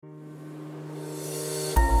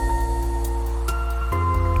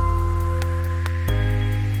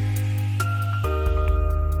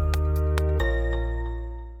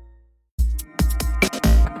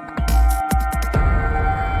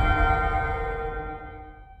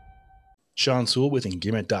Sean Sewell with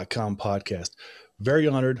Engagement.com podcast. Very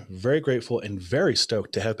honored, very grateful, and very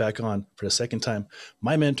stoked to have back on for the second time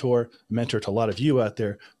my mentor to a lot of you out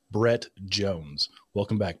there, Brett Jones.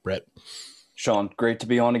 Welcome back, Brett. Sean, great to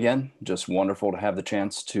be on again. Just wonderful to have the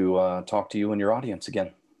chance to talk to you and your audience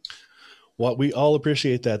again. Well, we all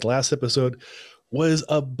appreciate that. The last episode was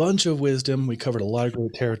a bunch of wisdom. We covered a lot of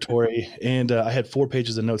great territory, and I had 4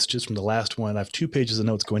 pages of notes just from the last one. I have 2 pages of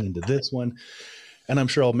notes going into this one, and I'm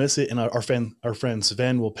sure I'll miss it. And our friend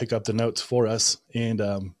Sven will pick up the notes for us and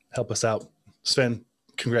help us out. Sven,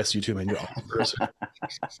 congrats to you too, man. You're an awesome person.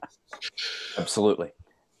 Absolutely.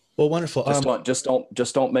 Well, wonderful. Just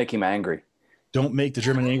don't make him angry. Don't make the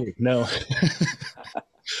German angry. No.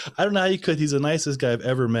 I don't know how you could. He's the nicest guy I've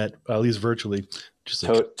ever met, at least virtually. Just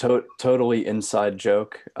totally inside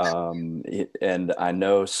joke. And I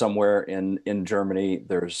know somewhere in Germany,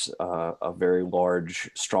 there's a very large,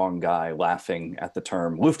 strong guy laughing at the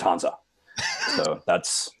term Lufthansa. So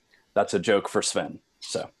that's a joke for Sven.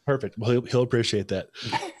 So perfect. Well, he'll appreciate that.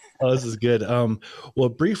 Oh, this is good. Well,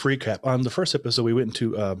 brief recap. On the first episode, we went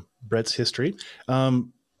into Brett's history.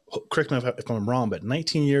 Correct me if I'm wrong, but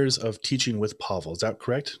 19 years of teaching with Pavel. Is that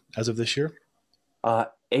correct as of this year? 18.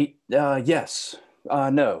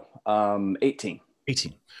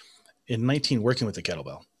 18. In 19, working with the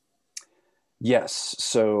kettlebell. Yes.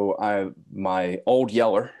 So my old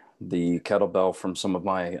Yeller, the kettlebell from some of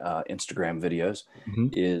my Instagram videos,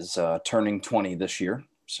 is turning 20 this year.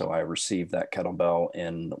 So I received that kettlebell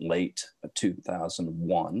in late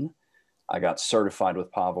 2001. I got certified with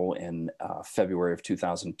Pavel in February of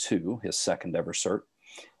 2002, his second ever cert.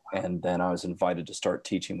 And then I was invited to start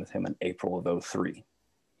teaching with him in April of 2003.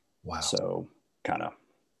 Wow. So kind of,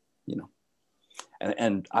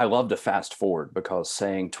 and I love to fast forward because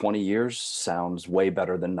saying 20 years sounds way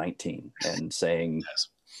better than 19, and saying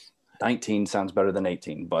 19 sounds better than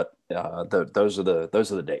 18, but those are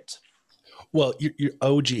the dates. Well, you're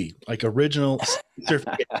OG, like original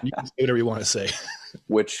certificate. You can say whatever you want to say.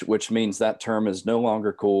 Which means that term is no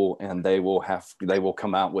longer cool, and they will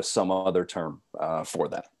come out with some other term for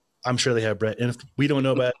that. I'm sure they have, Brett. And if we don't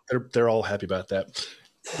know about it, they're all happy about that.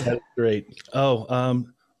 That's great.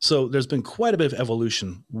 So there's been quite a bit of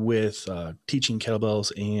evolution with teaching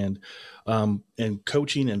kettlebells and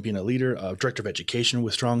coaching and being a leader, director of education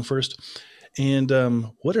with Strong First. And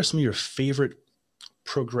what are some of your favorite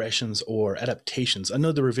progressions or adaptations? I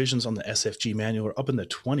know the revisions on the SFG manual are up in the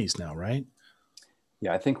 20s now, right?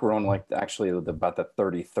 Yeah, I think we're on about the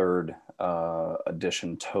 33rd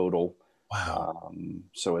edition total. Wow.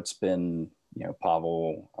 So it's been,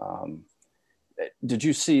 Pavel. Did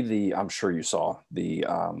you see I'm sure you saw the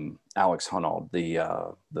Alex Honnold,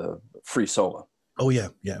 the free solo? Oh yeah.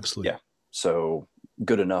 Yeah, absolutely. Yeah. So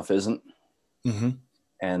good enough isn't. Mm-hmm.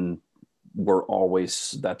 And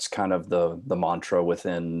that's kind of the mantra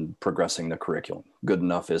within progressing the curriculum. Good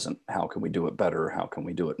enough isn't. How can we do it better? How can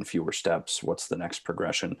we do it in fewer steps? What's the next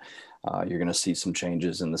progression? You're going to see some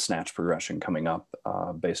changes in the snatch progression coming up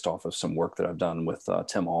based off of some work that I've done with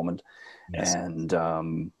Tim Almond. Yes. And,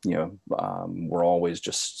 we're always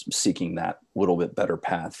just seeking that little bit better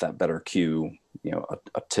path, that better cue,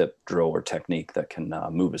 a tip, drill, or technique that can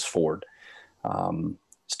move us forward.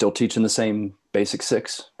 Still teaching the same basic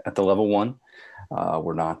 6 at the level 1.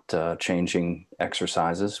 We're not changing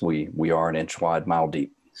exercises. We are an inch wide, mile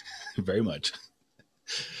deep. Very much.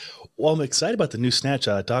 Well, I'm excited about the new snatch.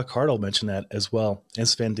 Doc Hartle mentioned that as well, and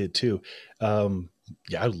Sven did too. Yeah,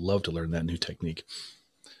 I'd love to learn that new technique.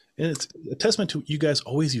 And it's a testament to you guys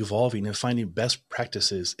always evolving and finding best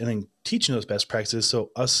practices and then teaching those best practices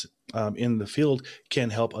so us in the field can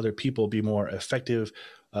help other people be more effective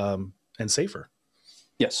and safer.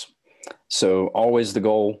 Yes. So always the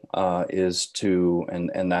goal is to,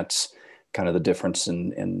 and that's kind of the difference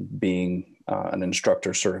in being an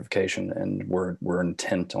instructor certification. And we're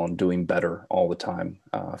intent on doing better all the time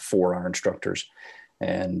for our instructors.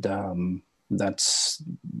 And that's,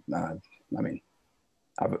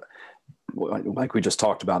 like we just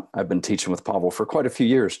talked about, I've been teaching with Pavel for quite a few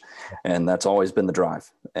years, and that's always been the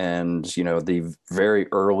drive. And, the very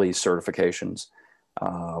early certifications,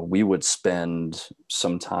 we would spend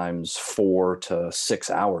sometimes 4 to 6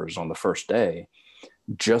 hours on the first day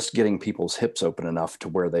just getting people's hips open enough to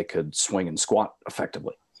where they could swing and squat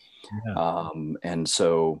effectively. Yeah. And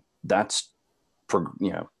so that's,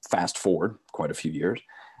 fast forward quite a few years.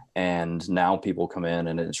 And now people come in,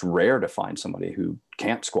 and it's rare to find somebody who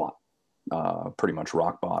can't squat pretty much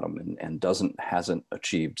rock bottom and hasn't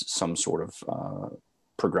achieved some sort of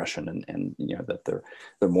progression and that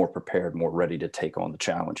they're more prepared, more ready to take on the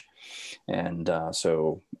challenge. And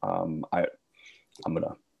so I'm going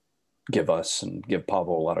to give us and give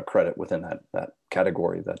Pavel a lot of credit within that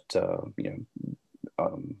category that,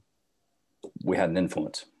 we had an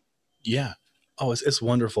influence. Yeah. Oh, it's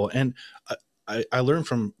wonderful. And I learned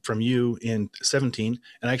from you in 17,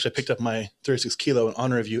 and I actually picked up my 36 kilo in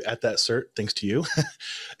honor of you at that cert, thanks to you.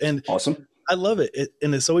 And Awesome. I love it.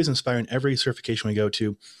 And it's always inspiring every certification we go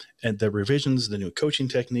to, and the revisions, the new coaching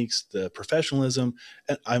techniques, the professionalism.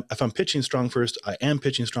 And if I'm pitching Strong First, I am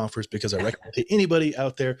pitching Strong First because I recommend to anybody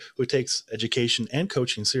out there who takes education and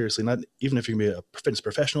coaching seriously, not even if you're going to be a fitness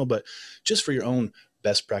professional, but just for your own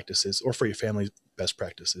best practices or for your family's best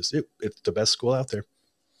practices. It's the best school out there.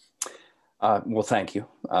 Well, thank you.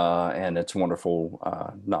 And it's wonderful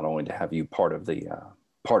not only to have you part of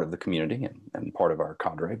the community and part of our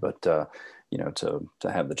cadre, but to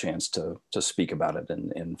have the chance to speak about it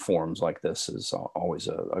in forums like this is always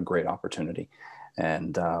a great opportunity.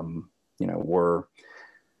 And we're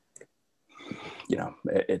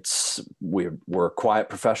quiet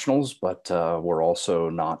professionals, but we're also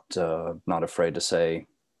not afraid to say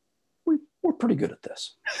we're pretty good at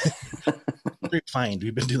this. Refined.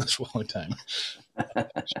 We've been doing this for a long time.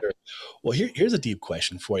 Sure. Well, here's a deep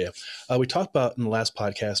question for you. We talked about in the last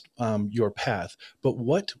podcast your path, but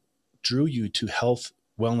what drew you to health,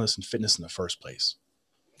 wellness, and fitness in the first place?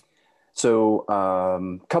 So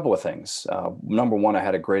a couple of things. Number one, I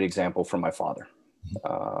had a great example from my father.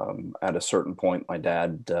 At a certain point, my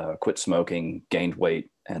dad quit smoking, gained weight,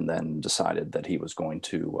 and then decided that he was going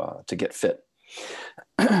to get fit.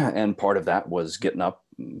 And part of that was getting up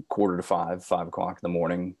 4:45, 5 o'clock in the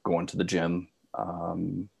morning, going to the gym,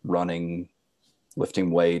 running,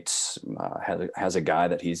 lifting weights. Has a guy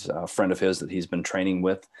that he's a friend of his that he's been training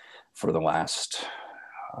with for the last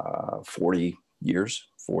 40 years,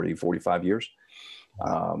 40, 45 years.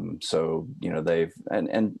 So, they've,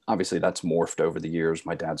 and obviously that's morphed over the years.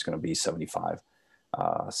 My dad's going to be 75,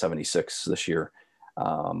 76 this year.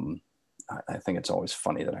 I think it's always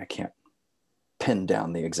funny that I can't pin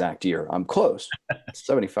down the exact year. I'm close,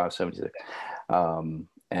 75, 76.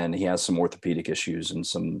 And he has some orthopedic issues and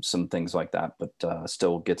some things like that, but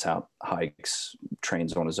still gets out, hikes,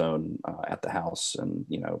 trains on his own at the house, and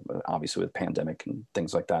obviously with pandemic and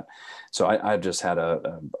things like that. So I just had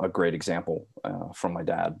a great example from my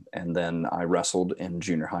dad. And then I wrestled in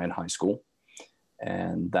junior high and high school,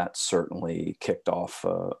 and that certainly kicked off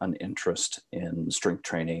an interest in strength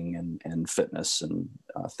training and fitness and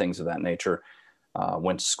things of that nature.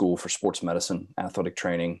 Went to school for sports medicine, athletic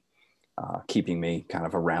training. Keeping me kind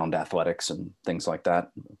of around athletics and things like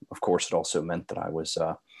that. Of course, it also meant that I was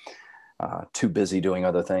too busy doing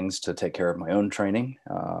other things to take care of my own training.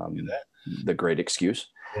 The great excuse.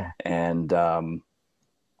 Yeah. And,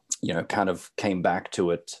 kind of came back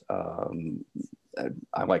to it.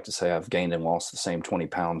 I like to say I've gained and lost the same 20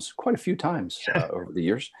 pounds quite a few times over the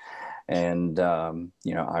years. And,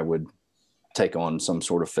 I would take on some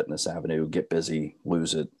sort of fitness avenue, get busy,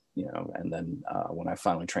 lose it, and then when I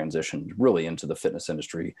finally transitioned really into the fitness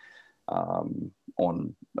industry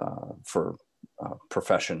for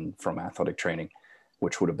profession from athletic training,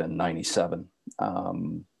 which would have been 97,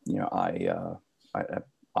 I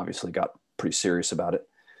obviously got pretty serious about it.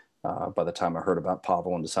 By the time I heard about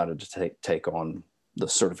Pavel and decided to take on the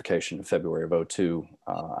certification in February of 2002,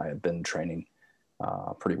 I had been training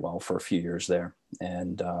pretty well for a few years there.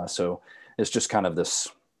 And so it's just kind of this,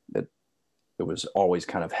 it was always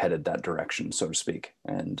kind of headed that direction, so to speak.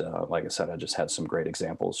 And like I said, I just had some great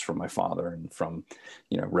examples from my father and from,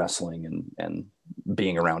 wrestling and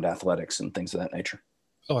being around athletics and things of that nature.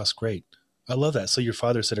 Oh, that's great. I love that. So your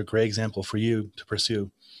father set a great example for you to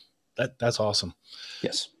pursue. That's awesome.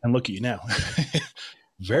 Yes. And look at you now.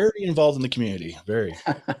 Very involved in the community. Very.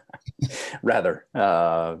 Rather.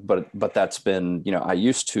 But that's been,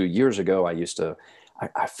 years ago,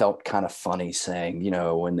 I felt kind of funny saying,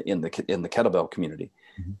 in the kettlebell community,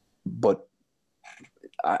 mm-hmm. But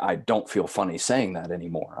I don't feel funny saying that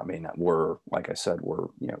anymore. I mean, like I said, we're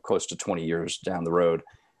close to 20 years down the road,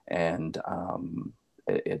 and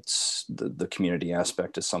it's the community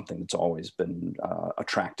aspect is something that's always been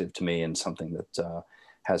attractive to me, and something that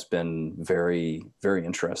has been very, very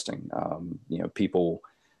interesting. People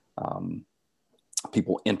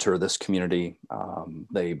enter this community,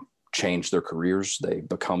 they change their careers, they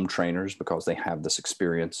become trainers because they have this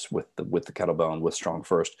experience with the kettlebell and with Strong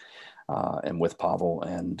First and with Pavel.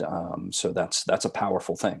 And so that's a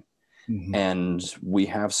powerful thing. Mm-hmm. And we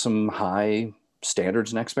have some high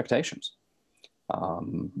standards and expectations.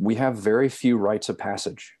 We have very few rites of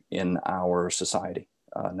passage in our society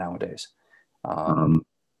nowadays.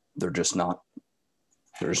 They're just not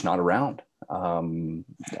around.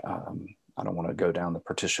 I don't want to go down the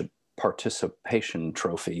participation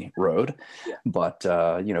trophy road, but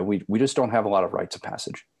we just don't have a lot of rites of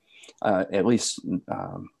passage, at least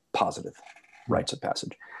positive rites of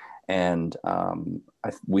passage. And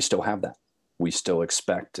we still have that. We still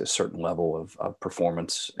expect a certain level of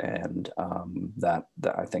performance, and that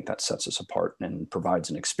I think that sets us apart and provides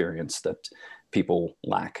an experience that people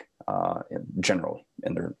lack generally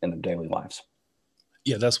in their daily lives.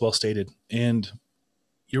 Yeah, that's well stated. And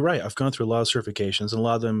you're right. I've gone through a lot of certifications, and a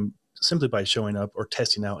lot of them simply by showing up or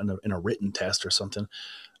testing out in a written test or something,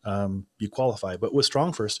 you qualify. But with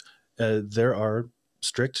StrongFirst, there are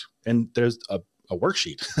strict, and there's a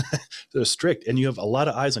worksheet. They're strict, and you have a lot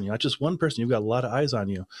of eyes on you. Not just one person, you've got a lot of eyes on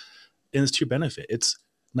you, and it's to your benefit. It's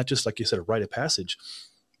not just, like you said, a rite of passage,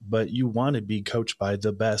 but you want to be coached by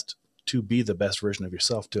the best to be the best version of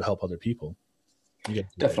yourself to help other people.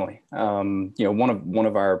 Definitely. One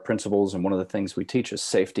of our principles and one of the things we teach is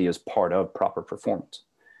safety is part of proper performance.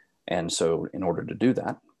 And so in order to do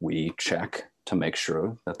that, we check to make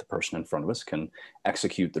sure that the person in front of us can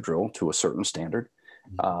execute the drill to a certain standard.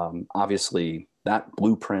 Obviously, that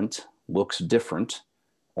blueprint looks different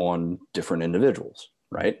on different individuals,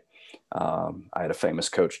 right? I had a famous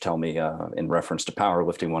coach tell me in reference to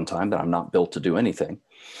powerlifting one time that I'm not built to do anything.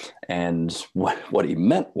 And what he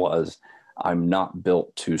meant was, I'm not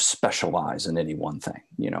built to specialize in any one thing.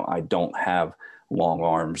 I don't have long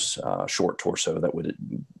arms, short torso that would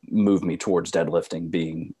move me towards deadlifting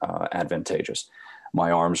being advantageous. My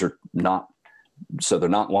arms are not, so they're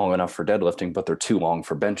not long enough for deadlifting, but they're too long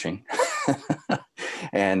for benching.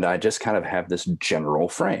 And I just kind of have this general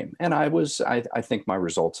frame. And I think my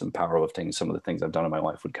results in powerlifting, some of the things I've done in my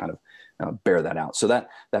life would kind of bear that out. So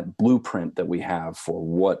that blueprint that we have for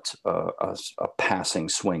what a passing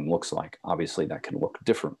swing looks like, obviously that can look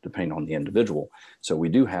different depending on the individual. So we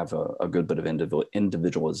do have a good bit of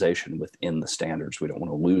individualization within the standards. We don't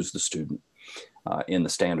want to lose the student in the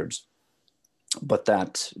standards, but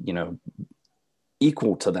that,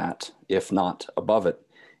 equal to that, if not above it,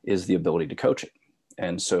 is the ability to coach it.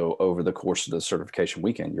 And so over the course of the certification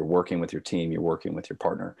weekend, you're working with your team, you're working with your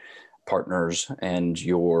partners, and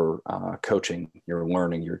you're coaching, you're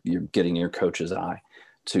learning, you're getting your coach's eye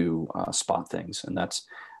to spot things. And that's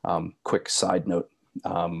quick side note.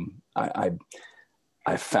 I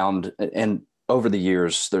found, and over the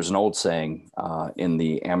years, there's an old saying, in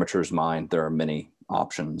the amateur's mind, there are many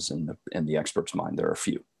options. In the expert's mind, there are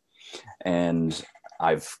few. And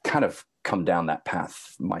I've kind of come down that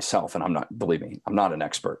path myself, and believe me, I'm not an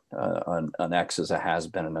expert. An X is a has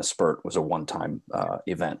been, and a spurt was a one-time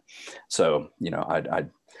event. So, I'm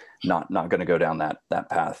not going to go down that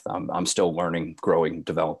path. I'm still learning, growing,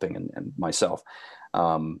 developing, and myself.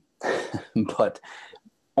 But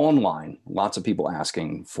online, lots of people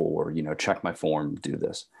asking for, check my form, do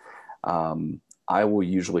this. I will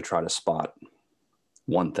usually try to spot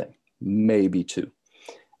one thing, maybe two.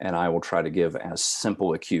 And I will try to give as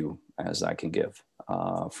simple a cue as I can give.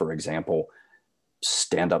 For example,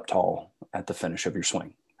 stand up tall at the finish of your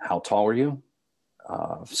swing. How tall are you?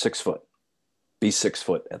 6 foot. Be 6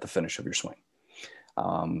 foot at the finish of your swing.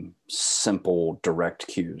 Simple, direct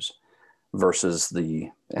cues versus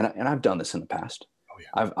and I've done this in the past.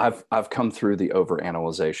 Oh, yeah. I've come through the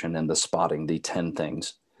overanalyzation and the spotting the 10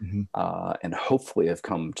 things, and hopefully I've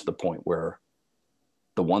come to the point where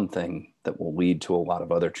the one thing that will lead to a lot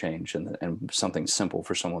of other change and something simple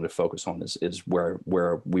for someone to focus on is where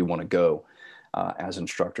we want to go as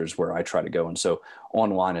instructors, where I try to go. And so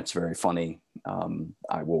online, it's very funny.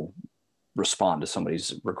 I will respond to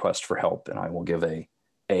somebody's request for help, and I will give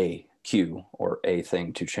a cue or a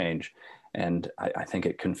thing to change. And I think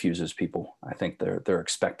it confuses people. I think they're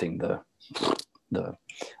expecting the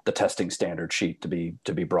testing standard sheet to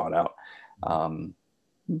be brought out.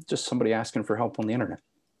 Just somebody asking for help on the internet.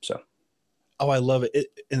 So, oh, I love it.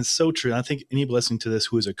 And it's so true. And I think anybody listening to this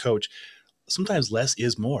who is a coach, sometimes less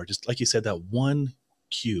is more. Just like you said, that one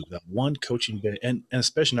cue, that one coaching bit, and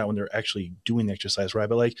especially not when they're actually doing the exercise, right?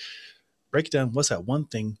 But like, break it down. What's that one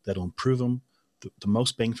thing that'll improve them the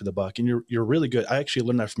most bang for the buck? And you're really good. I actually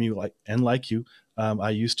learned that from you, like you. I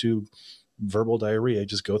used to verbal diarrhea,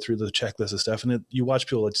 just go through the checklist of stuff, and you watch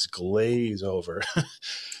people just glaze over.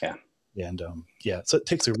 Yeah. And so it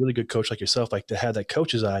takes a really good coach like yourself, like to have that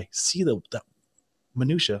coach's eye, see that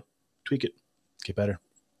minutia, tweak it, get better.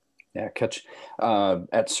 Yeah, catch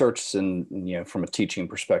at certs, and from a teaching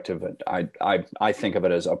perspective, I think of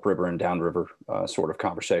it as upriver and downriver sort of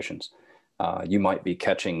conversations. You might be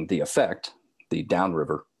catching the effect, the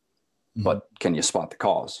downriver, but can you spot the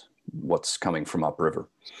cause? What's coming from upriver?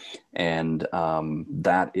 And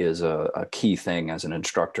that is a key thing as an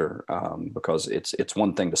instructor, because it's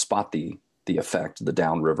one thing to spot the the effect, the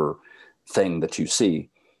downriver thing that you see,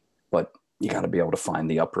 but you got to be able to find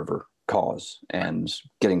the upriver cause, and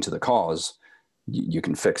getting to the cause, you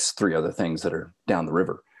can fix 3 other things that are down the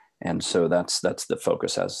river. And so that's the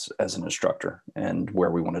focus as an instructor, and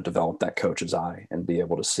where we want to develop that coach's eye and be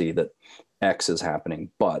able to see that X is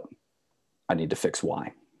happening, but I need to fix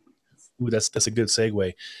Y. Ooh, that's a good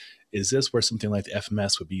segue. Is this where something like the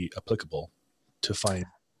FMS would be applicable to find?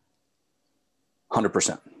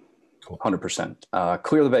 100%. Cool. 100%.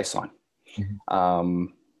 Clear the baseline. Mm-hmm.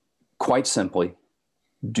 Quite simply,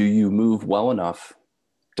 do you move well enough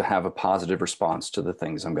to have a positive response to the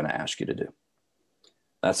things I'm going to ask you to do?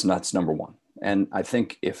 That's number one. And I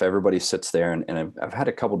think if everybody sits there, and I've had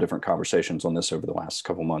a couple different conversations on this over the last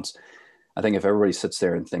couple months, I think if everybody sits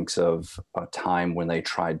there and thinks of a time when they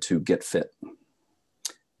tried to get fit,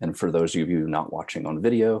 and for those of you not watching on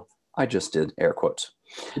video, I just did air quotes.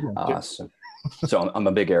 So I'm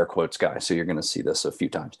a big air quotes guy, so you're going to see this a few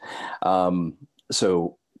times.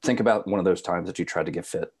 So think about one of those times that you tried to get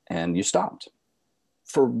fit and you stopped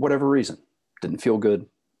for whatever reason. Didn't feel good,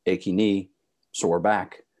 achy knee, sore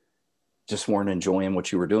back, just weren't enjoying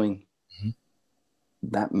what you were doing. Mm-hmm.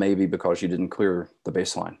 That may be because you didn't clear the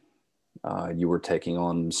baseline. You were taking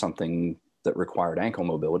on something that required ankle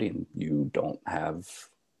mobility, and you don't have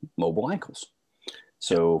mobile ankles.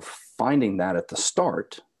 So finding that at the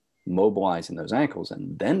start, mobilizing those ankles,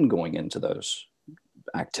 and then going into those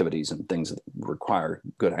activities and things that require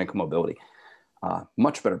good ankle mobility,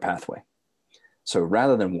 much better pathway. So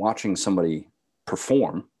rather than watching somebody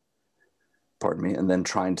perform, and then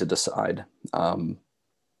trying to decide,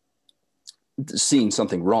 seeing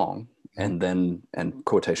something wrong, and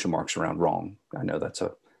quotation marks around wrong. I know that's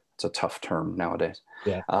a tough term nowadays.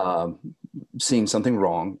 Yeah. Seeing something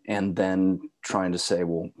wrong and then trying to say,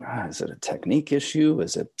 well, is it a technique issue?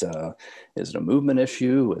 Is it a movement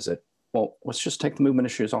issue? Well, let's just take the movement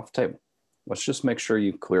issues off the table. Let's just make sure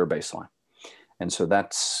you clear a baseline. And so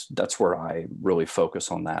that's where I really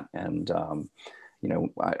focus on that. And,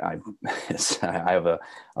 I have a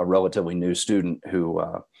relatively new student who,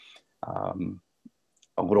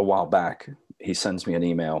 a little while back, he sends me an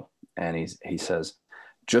email and he says,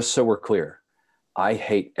 just so we're clear, I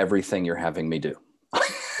hate everything you're having me do.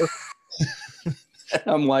 And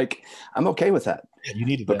I'm like, I'm okay with that. Yeah, you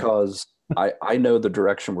need it because I know the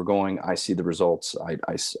direction we're going. I see the results.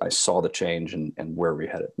 I saw the change and where we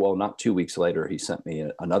headed. Well, not 2 weeks later, he sent me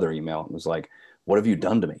another email and was like, what have you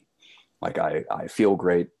done to me? Like, I feel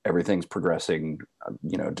great. Everything's progressing.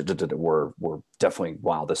 We're definitely,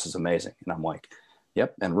 wow, this is amazing. And I'm like,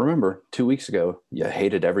 yep. And remember, 2 weeks ago, you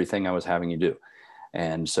hated everything I was having you do.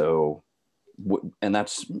 And so, and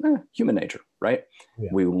that's human nature, right?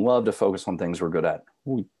 Yeah. We love to focus on things we're good at.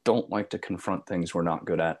 We don't like to confront things we're not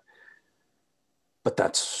good at. But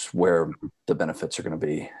that's where the benefits are going to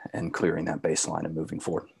be, and clearing that baseline and moving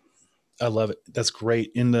forward. I love it. That's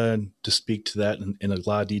great. To speak to that in a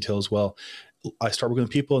lot of detail as well, I start working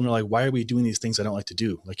with people and they're like, why are we doing these things I don't like to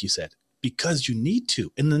do? Like you said, because you need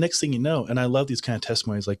to. And the next thing you know, and I love these kind of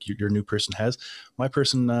testimonies like your new person has. My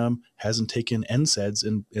person hasn't taken NSAIDs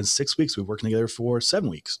in 6 weeks. We've worked together for 7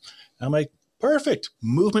 weeks. And I'm like, perfect.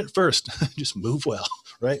 Movement first. Just move well,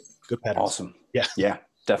 right? Good patterns. Awesome. Yeah. Yeah,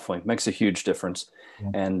 definitely. Makes a huge difference.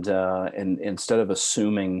 Yeah. And instead of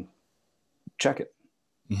assuming, check it.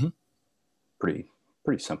 Mm-hmm. Pretty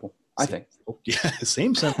simple, I think. Yeah,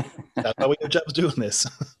 same simple. That's how we get jobs doing this.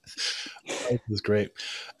 This is great.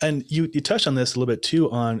 And you touched on this a little bit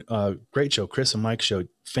too on great show, Chris and Mike's show.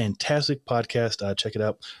 Fantastic podcast. Check it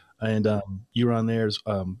out. And you were on there.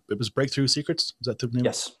 It was Breakthrough Secrets. Is that the name?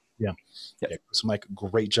 Yes. Yeah. Yep. Yeah. Chris and Mike,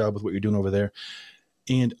 great job with what you're doing over there.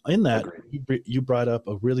 And in that, you brought up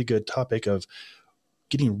a really good topic of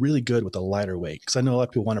getting really good with a lighter weight. Because I know a lot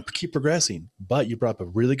of people want to keep progressing, but you brought up a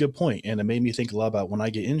really good point, and it made me think a lot about when I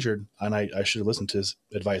get injured, and I should have listened to his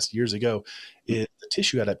advice years ago, is the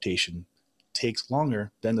tissue adaptation takes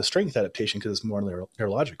longer than the strength adaptation because it's more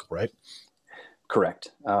neurological, right?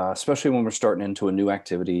 Correct. Especially when we're starting into a new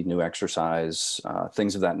activity, new exercise,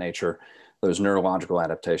 things of that nature, those neurological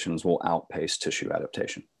adaptations will outpace tissue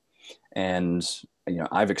adaptation. And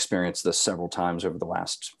I've experienced this several times over the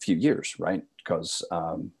last few years, right? Because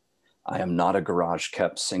I am not a garage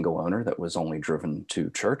kept single owner that was only driven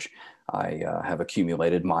to church. I have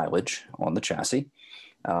accumulated mileage on the chassis,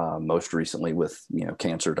 most recently with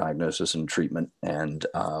cancer diagnosis and treatment, and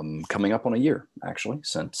coming up on a year actually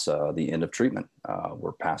since the end of treatment.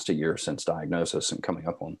 We're past a year since diagnosis and coming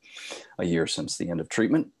up on a year since the end of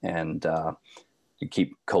treatment, and you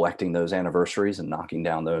keep collecting those anniversaries and knocking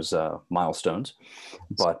down those milestones.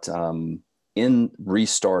 But in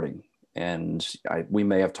restarting And we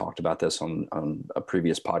may have talked about this on a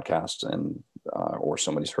previous podcast, and or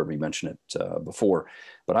somebody's heard me mention it before,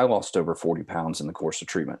 but I lost over 40 pounds in the course of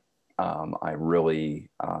treatment. I really,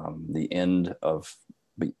 the end of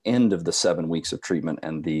the 7 weeks of treatment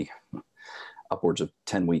and the upwards of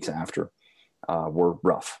 10 weeks after were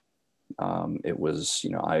rough. It was,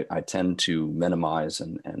 I tend to minimize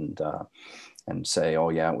and say, oh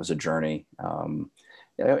yeah, it was a journey.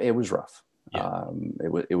 It was rough. Yeah.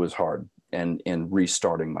 It was hard. And in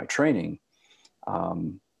restarting my training,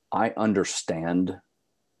 I understand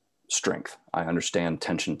strength. I understand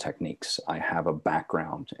tension techniques. I have a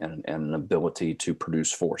background and an ability to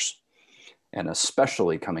produce force. And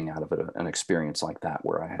especially coming out of an experience like that,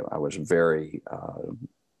 where I was very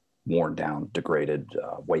worn down, degraded,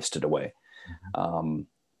 wasted away.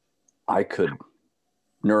 I could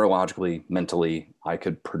neurologically, mentally, I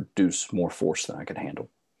could produce more force than I could handle.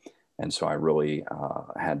 And so I really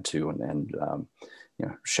had to, and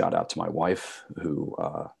shout out to my wife, who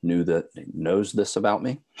knows this about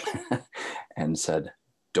me and said,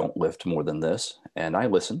 don't lift more than this. And I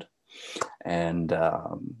listened and,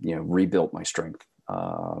 rebuilt my strength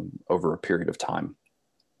over a period of time,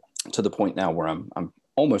 to the point now where I'm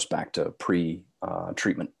almost back to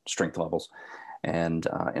pre-treatment strength levels, and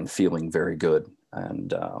feeling very good,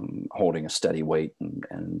 and holding a steady weight,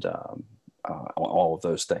 and all of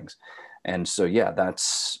those things. And so, yeah,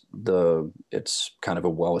 it's kind of a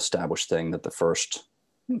well-established thing that the first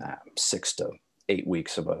 6 to 8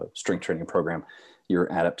 weeks of a strength training program,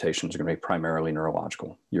 your adaptations are going to be primarily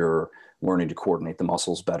neurological. You're learning to coordinate the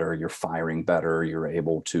muscles better. You're firing better. You're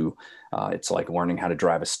able to, it's like learning how to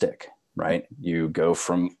drive a stick, right? You go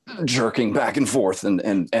from jerking back and forth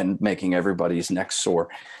and making everybody's neck sore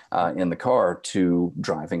in the car, to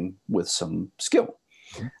driving with some skill.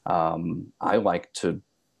 I like to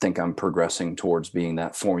think I'm progressing towards being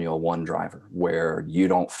that Formula One driver, where you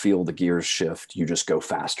don't feel the gears shift, you just go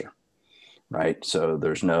faster, right? So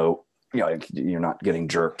there's no, you're not getting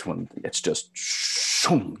jerked when it's just,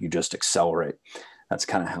 you just accelerate. That's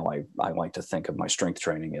kind of how I like to think of my strength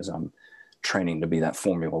training, is I'm training to be that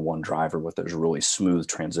Formula One driver with those really smooth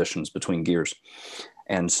transitions between gears.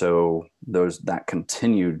 And so that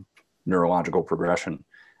continued neurological progression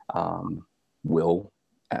will,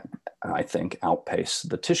 I think, outpace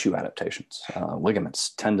the tissue adaptations. Ligaments,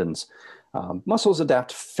 tendons, muscles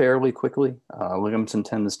adapt fairly quickly. Ligaments and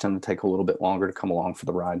tendons tend to take a little bit longer to come along for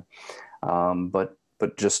the ride. But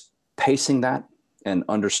just pacing that and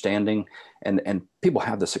understanding, and people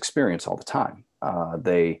have this experience all the time.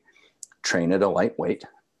 They train at a light weight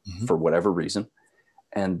for whatever reason,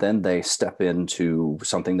 and then they step into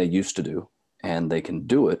something they used to do, and they can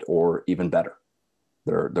do it, or even better.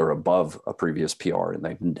 They're above a previous PR, and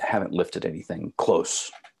they haven't lifted anything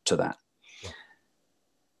close to that.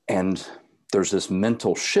 And there's this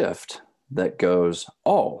mental shift that goes,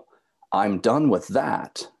 oh, I'm done with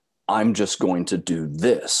that. I'm just going to do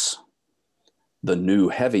this, the new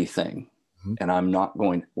heavy thing. And I'm not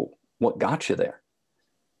going, well, what got you there?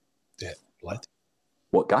 Yeah.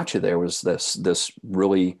 What got you there was this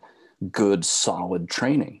really good, solid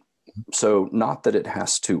training. So not that it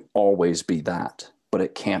has to always be that, but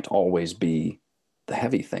it can't always be the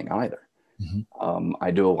heavy thing either. I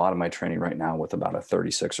do a lot of my training right now with about a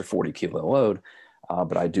 36 or 40 kilo load,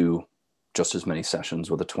 but I do just as many sessions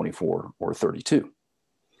with a 24 or 32.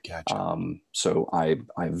 Gotcha. So I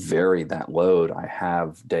vary that load. I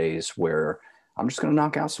have days where I'm just going to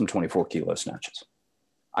knock out some 24 kilo snatches.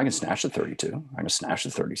 I can snatch the 32. I can snatch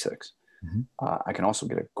the 36. I can also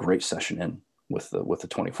get a great session in with the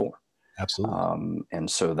 24. Absolutely. And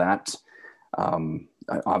so that,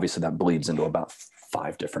 obviously that bleeds into about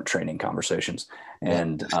 5 different training conversations,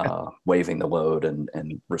 and waiving the load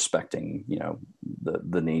and respecting,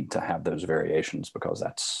 the need to have those variations, because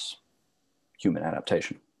that's human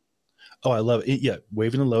adaptation. Oh, I love it. Yeah.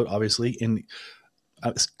 Waiving the load, obviously. And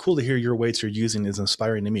it's cool to hear your weights you're using is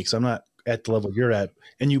inspiring to me, because I'm not at the level you're at.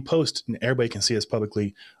 And you post, and everybody can see us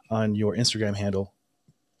publicly on your Instagram handle,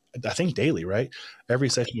 I think daily, right? Every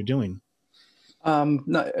session you're doing.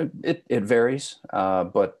 No, it varies.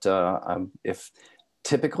 But if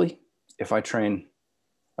I train,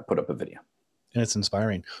 I put up a video. And it's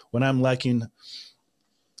inspiring. When I'm lacking,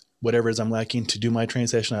 whatever it is I'm lacking to do my training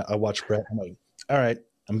session, I watch Brett. I'm like, all right,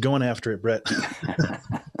 I'm going after it, Brett.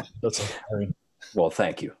 That's inspiring. Well,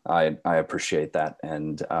 thank you. I appreciate that.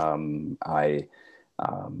 And I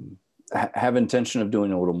have intention of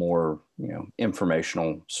doing a little more,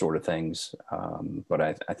 informational sort of things. But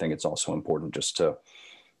I think it's also important just to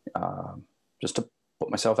put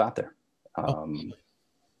myself out there.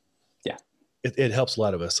 Yeah. it helps a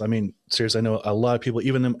lot of us. I mean, seriously, I know a lot of people,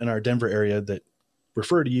 even in our Denver area, that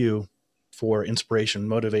refer to you for inspiration,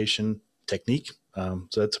 motivation, technique. So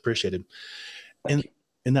that's appreciated. Thank you.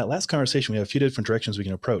 In that last conversation, we have a few different directions we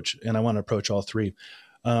can approach, and I want to approach all three.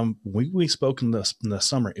 We spoke in the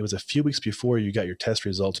summer. It was a few weeks before you got your test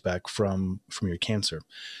results back from your cancer,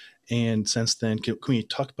 and since then, can we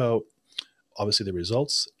talk about obviously the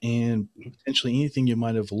results and potentially anything you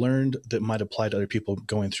might have learned that might apply to other people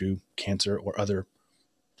going through cancer or other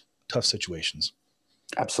tough situations?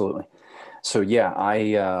 Absolutely. So yeah,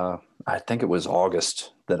 I think it was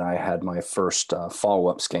August that I had my first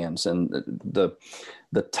follow-up scans, and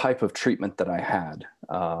the type of treatment that I had,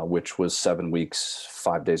 which was 7 weeks,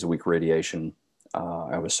 5 days a week radiation.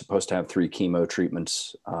 I was supposed to have 3 chemo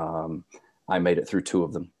treatments. I made it through 2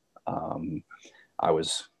 of them. I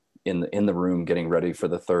was in the room getting ready for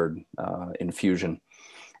the 3rd infusion,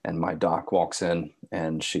 and my doc walks in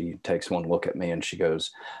and she takes one look at me and she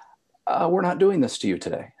goes, "We're not doing this to you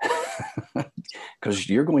today because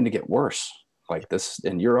you're going to get worse like this,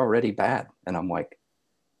 and you're already bad." And I'm like,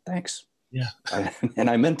 "Thanks." Yeah. And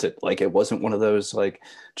I meant it. Like, it wasn't one of those like,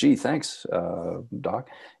 "Gee, thanks, doc."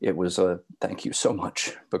 It was a thank you so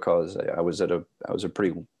much, because I was at a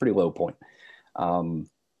pretty low point.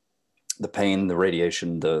 The pain, the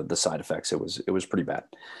radiation, the side effects, it was pretty bad.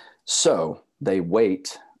 So they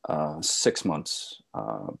wait 6 months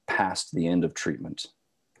past the end of treatment.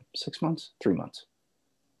 6 months, 3 months,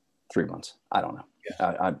 3 months. I don't know.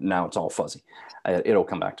 Yeah. Now it's all fuzzy. It'll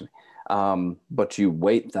come back to me. But you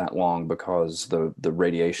wait that long because the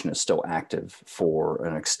radiation is still active for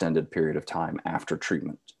an extended period of time after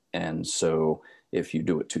treatment. And so if you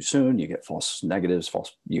do it too soon, you get false negatives,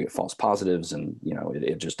 you get false positives, and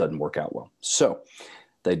it just doesn't work out well. So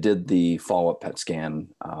they did the follow-up PET scan.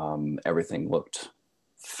 Everything looked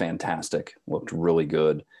fantastic, looked really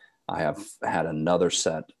good. I have had another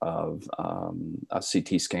set of a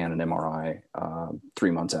CT scan and MRI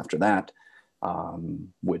 3 months after that,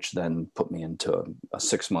 which then put me into a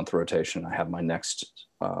 6-month rotation. I have my next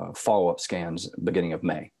follow-up scans beginning of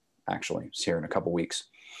May, actually. It's here in a couple weeks.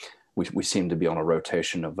 We seem to be on a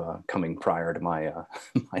rotation of coming prior to my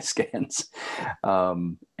my scans.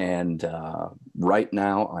 And right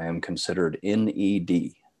now I am considered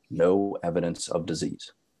NED, no evidence of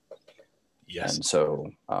disease. Yes. And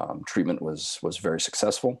so treatment was very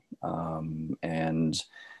successful.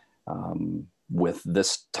 With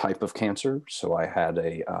this type of cancer, so I had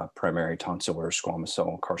a primary tonsillar squamous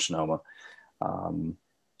cell carcinoma.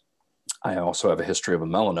 I also have a history of a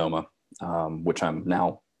melanoma, which I'm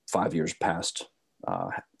now 5 years past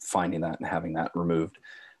finding that and having that removed.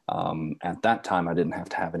 At that time, I didn't have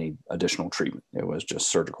to have any additional treatment. It was just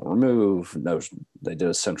surgical remove. They did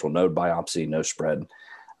a central node biopsy, no spread.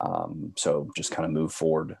 So just kind of move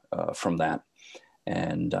forward from that.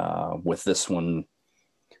 And with this one,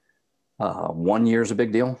 1 year is a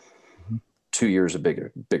big deal. 2 years a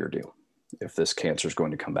bigger deal. If this cancer is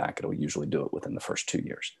going to come back, it'll usually do it within the first 2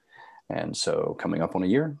 years. And so coming up on a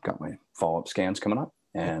year, got my follow-up scans coming up,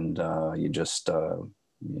 and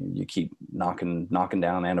you keep knocking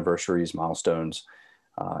down anniversaries, milestones,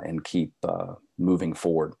 and keep moving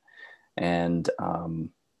forward. And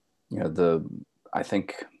I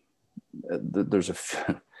think there's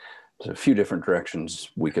a few different directions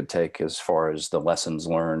we could take as far as the lessons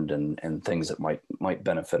learned and things that might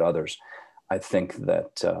benefit others. I think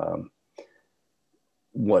that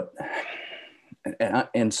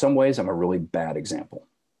in some ways, I'm a really bad example.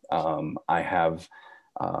 I have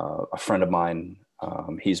a friend of mine.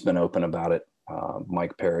 He's been open about it.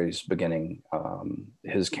 Mike Perry's beginning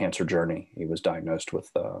his cancer journey. He was diagnosed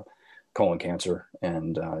with colon cancer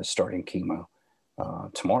and starting chemo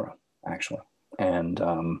tomorrow, actually. And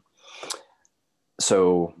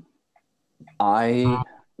so I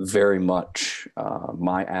very much,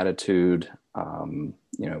 my attitude,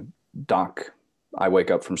 doc, I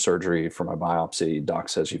wake up from surgery for my biopsy. Doc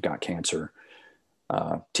says, "You've got cancer."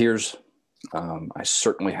 Tears. I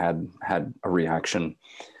certainly had a reaction,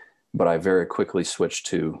 but I very quickly switched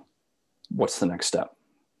to, what's the next step?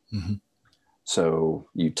 Mm-hmm. So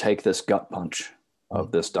you take this gut punch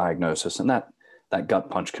of this diagnosis, and that gut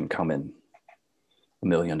punch can come in a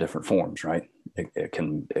million different forms, right? It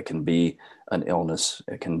can be an illness.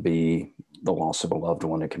 It can be the loss of a loved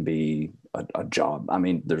one. It can be a job. I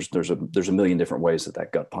mean, there's a million different ways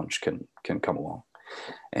that gut punch can come along.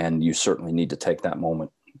 And you certainly need to take that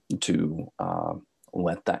moment to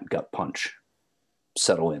let that gut punch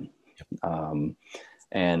settle in.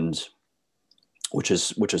 And which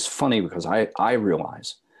is funny, because I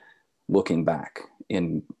realize, looking back,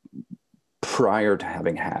 prior to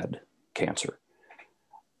having had cancer,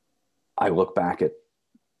 I look back at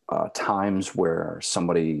times where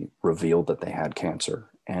somebody revealed that they had cancer,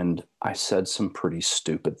 and I said some pretty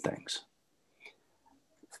stupid things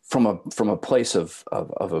from a place of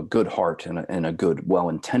a good heart and a good,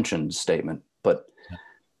 well-intentioned statement, but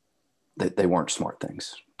they weren't smart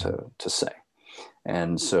things to say.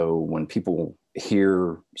 And so when people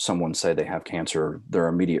hear someone say they have cancer, their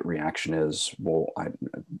immediate reaction is, well,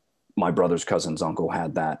 my brother's cousin's uncle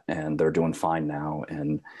had that and they're doing fine now.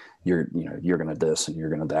 And you're going to this and you're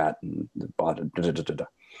going to that. And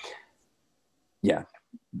yeah,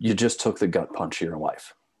 you just took the gut punch of your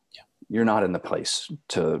life. Yeah. You're not in the place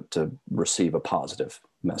to receive a positive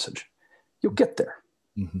message. You'll get there.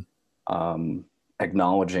 Mm-hmm.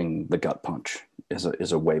 Acknowledging the gut punch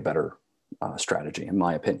is a way better strategy, in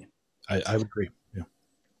my opinion. I would agree. Yeah.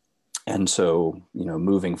 And so,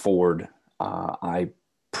 moving forward, I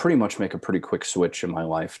pretty much make a pretty quick switch in my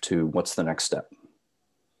life to what's the next step.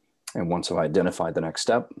 And once I've identified the next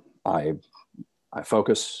step, I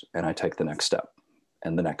focus and I take the next step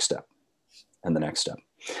and the next step and the next step.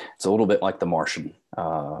 It's a little bit like The Martian,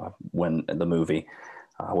 when the movie,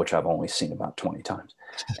 which I've only seen about 20 times.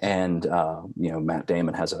 And, Matt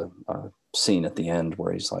Damon has a scene at the end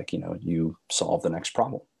where he's like, you solve the next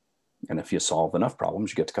problem. And if you solve enough problems,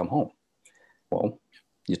 you get to come home. Well,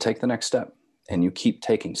 you take the next step and you keep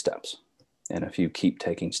taking steps. And if you keep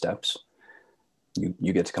taking steps,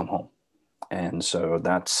 you get to come home. And so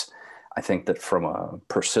I think that from a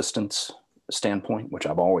persistence standpoint, which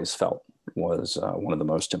I've always felt was one of the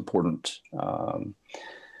most important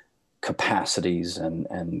capacities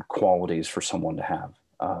and qualities for someone to have.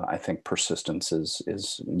 I think persistence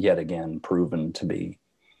is yet again proven to be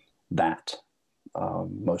that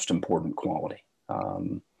most important quality.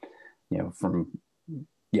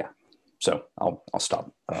 So I'll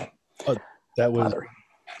stop. That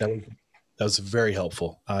was very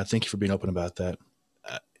helpful. Thank you for being open about that.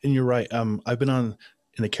 And you're right. I've been in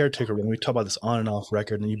the caretaker room. We talk about this on and off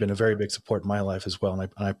record, and you've been a very big support in my life as well.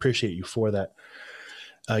 And I appreciate you for that.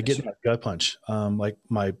 Getting that gut punch, like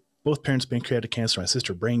both parents pancreatic cancer, my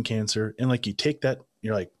sister brain cancer. And like, you take that,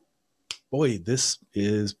 you're like, boy, this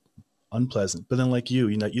is unpleasant. But then like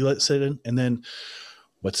you let it sit in, and then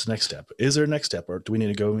what's the next step? Is there a next step, or do we need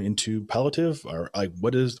to go into palliative, or like,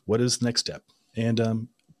 what is the next step? And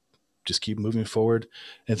just keep moving forward.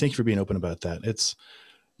 And thank you for being open about that. It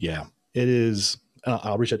is.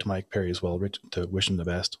 I'll reach out to Mike Perry as well, to wish him the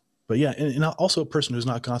best. But yeah, and also a person who's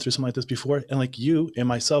not gone through something like this before. And like you and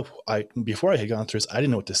myself, before I had gone through this, I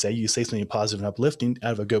didn't know what to say. You say something positive and uplifting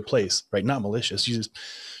out of a good place, right? Not malicious. You just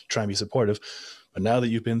try and be supportive. But now that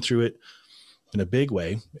you've been through it in a big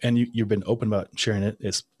way, and you've been open about sharing it,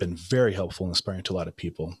 it's been very helpful and inspiring to a lot of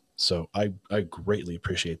people. So I greatly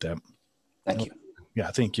appreciate that. Thank you.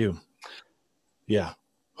 Yeah, thank you. Yeah.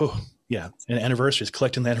 Oh, yeah. And anniversaries,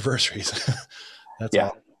 collecting the anniversaries. That's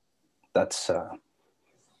all.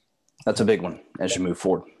 That's a big one as you move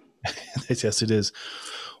forward. Yes, it is.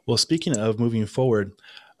 Well, speaking of moving forward,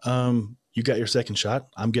 you got your second shot.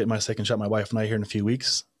 I'm getting my second shot, my wife and I, here in a few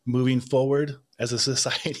weeks. Moving forward as a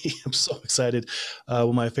society, I'm so excited. One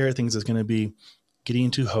of my favorite things is going to be getting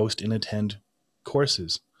to host and attend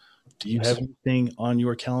courses. Do you have anything on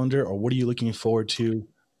your calendar, or what are you looking forward to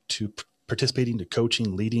participating, to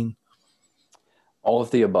coaching, leading? All of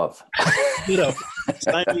the above.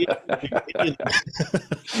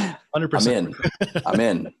 100%. I'm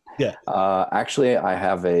in. Yeah. Actually, I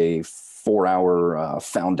have a 4-hour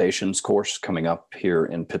foundations course coming up here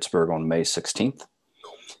in Pittsburgh on May 16th.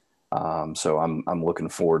 So I'm looking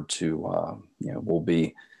forward to, we'll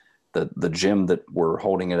be the gym that we're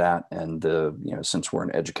holding it at, and since we're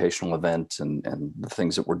an educational event and the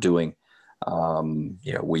things that we're doing,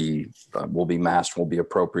 we will be masked, will be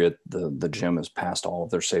appropriate. The gym has passed all of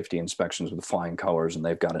their safety inspections with flying colors, and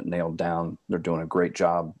they've got it nailed down. They're doing a great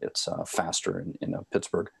job. It's faster in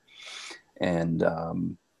Pittsburgh. And,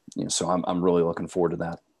 so I'm really looking forward to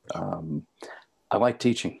that. I like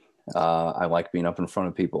teaching. I like being up in front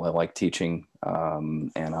of people. I like teaching.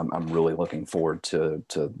 And I'm really looking forward to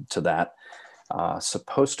that.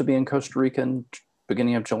 Supposed to be in Costa Rica in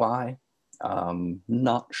beginning of July.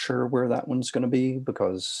 Not sure where that one's going to be,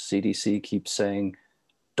 because CDC keeps saying,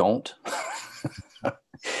 don't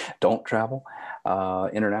travel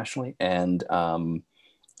internationally. And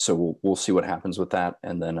so we'll see what happens with that.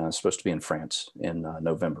 And then I'm supposed to be in France in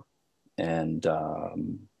November. And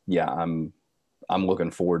I'm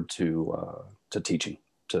looking forward to teaching,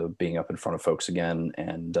 to being up in front of folks again.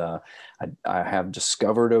 And I have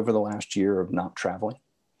discovered over the last year of not traveling,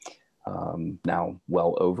 now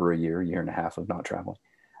well over a year and a half of not traveling,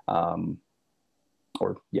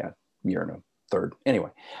 year and third. Anyway,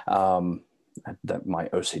 that my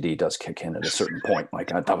OCD does kick in at a certain point. Like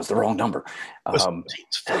that was the wrong number.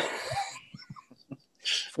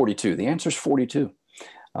 42. The answer is 42.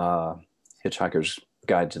 Hitchhiker's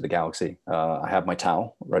Guide to the Galaxy. I have my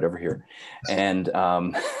towel right over here. And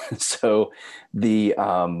so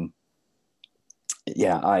I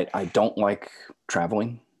don't like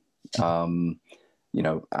traveling.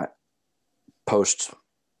 Post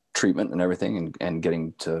treatment and everything and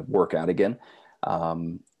getting to work out again.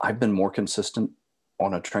 I've been more consistent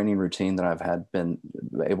on a training routine than I've been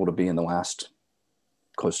able to be in the last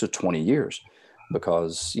close to 20 years,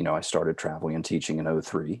 because, I started traveling and teaching in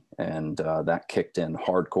 2003, and that kicked in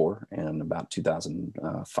hardcore in about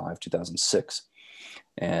 2005, 2006.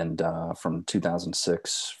 And from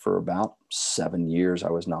 2006 for about 7 years, I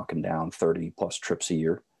was knocking down 30 plus trips a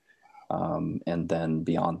year. And then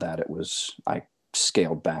beyond that, I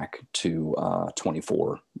scaled back to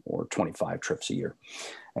 24 or 25 trips a year.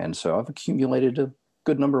 And so I've accumulated a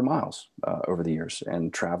good number of miles over the years,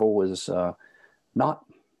 and travel was not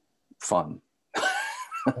fun.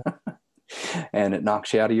 And it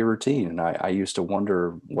knocks you out of your routine. And I used to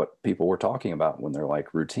wonder what people were talking about when they're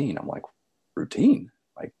like routine. I'm like, routine?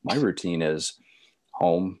 Like, my routine is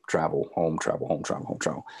home, travel, home, travel, home, travel, home,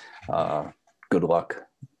 travel. Good luck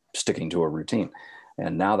sticking to a routine.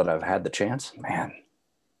 And now that I've had the chance, man,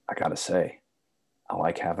 I got to say, I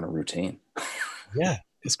like having a routine. Yeah,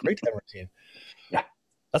 it's great to have a routine. Yeah.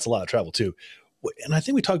 That's a lot of travel too. And I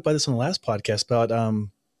think we talked about this on the last podcast about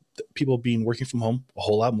people being working from home a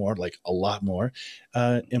whole lot more, like a lot more,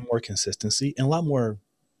 and more consistency and a lot more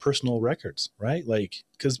personal records, right? Like,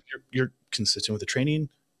 because you're consistent with the training.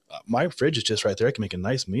 My fridge is just right there. I can make a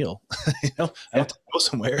nice meal. I don't have to go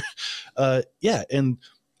somewhere. And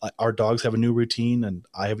our dogs have a new routine, and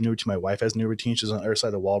I have a new routine. My wife has a new routine. She's on the other side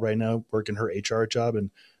of the wall right now, working her HR job. And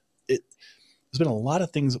there's been a lot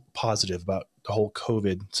of things positive about the whole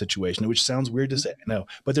COVID situation, which sounds weird to say, I know,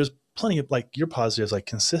 but there's plenty of, like, your positives, like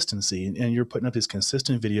consistency, and you're putting up these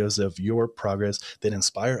consistent videos of your progress that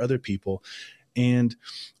inspire other people. And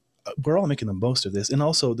we're all making the most of this. And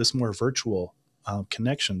also this more virtual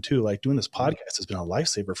connection too. Like, doing this podcast has been a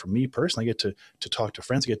lifesaver for me personally. I get to talk to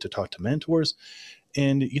friends, I get to talk to mentors,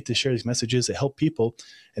 and you get to share these messages that help people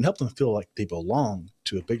and help them feel like they belong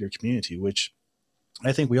to a bigger community, which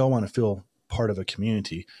I think we all want to feel part of a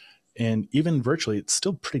community. And even virtually, it's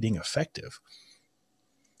still pretty dang effective.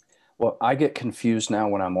 Well, I get confused now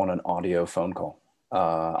when I'm on an audio phone call.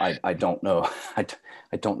 I don't know. I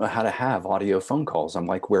don't know how to have audio phone calls. I'm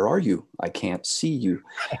like, where are you? I can't see you.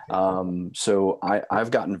 So I've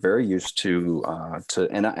gotten very used to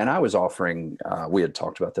and I was offering, we had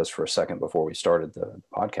talked about this for a second before we started the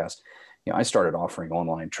podcast. I started offering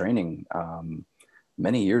online training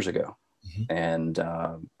many years ago. Mm-hmm. And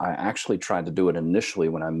I actually tried to do it initially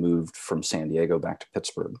when I moved from San Diego back to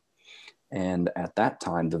Pittsburgh. And at that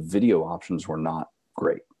time, the video options were not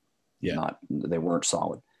great. Yeah. They weren't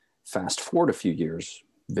solid. Fast forward a few years,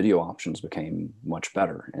 video options became much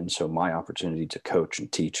better. And so my opportunity to coach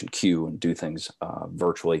and teach and cue and do things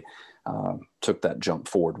virtually took that jump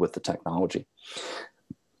forward with the technology.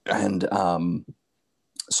 And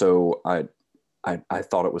so I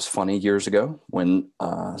thought it was funny years ago when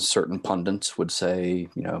certain pundits would say,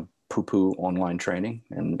 poo-poo online training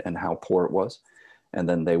and how poor it was. And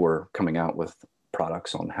then they were coming out with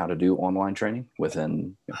products on how to do online training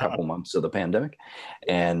within a couple months of the pandemic.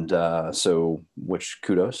 And so, which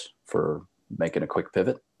kudos for making a quick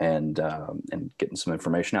pivot and getting some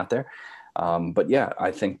information out there. But yeah,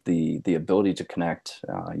 I think the ability to connect,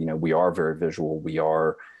 we are very visual. We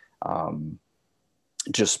are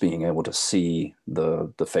just being able to see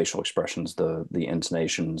the facial expressions, the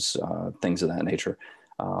intonations, things of that nature.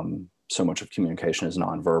 So much of communication is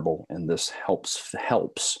nonverbal, and this helps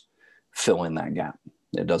fill in that gap.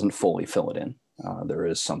 It doesn't fully fill it in. There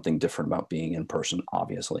is something different about being in person,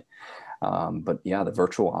 obviously. But yeah, the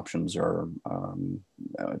virtual options are,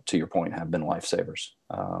 to your point, have been lifesavers.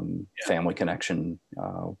 Family connection.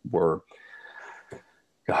 We're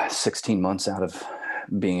 16 months out of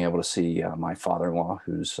being able to see my father-in-law,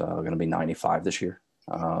 who's going to be 95 this year.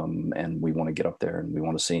 And we want to get up there and we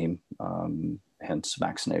want to see him, hence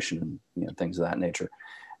vaccination and things of that nature.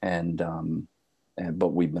 But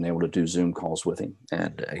we've been able to do Zoom calls with him,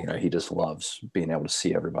 and he just loves being able to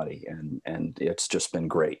see everybody, and it's just been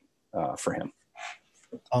great for him.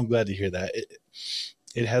 I'm glad to hear that.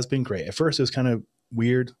 It has been great. At first, it was kind of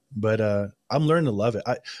weird, but I'm learning to love it.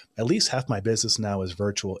 At least half my business now is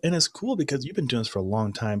virtual, and it's cool because you've been doing this for a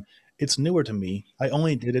long time. It's newer to me. I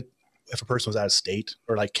only did it if a person was out of state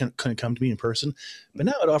or couldn't come to me in person, but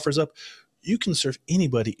now it offers up. You can serve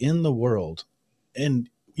anybody in the world And,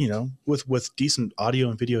 with decent audio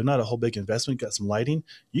and video, not a whole big investment, got some lighting,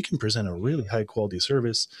 you can present a really high quality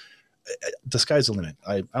service. The sky's the limit.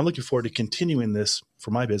 I'm looking forward to continuing this for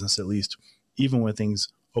my business, at least, even when things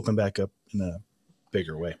open back up in a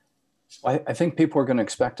bigger way. I think people are going to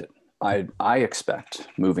expect it. I expect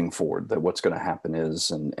moving forward that what's going to happen is,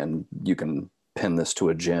 and you can pin this to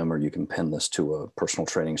a gym or you can pin this to a personal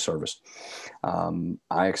training service.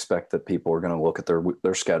 I expect that people are going to look at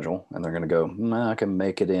their schedule and they're going to go, I can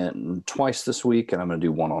make it in twice this week and I'm going to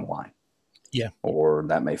do one online. Yeah. Or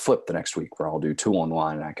that may flip the next week where I'll do two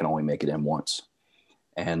online and I can only make it in once.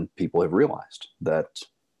 And people have realized that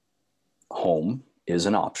home is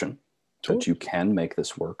an option, that you can make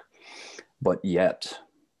this work, but yet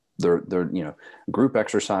group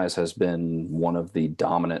exercise has been one of the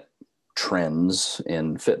dominant trends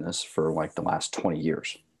in fitness for like the last 20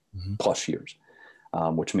 years, plus years,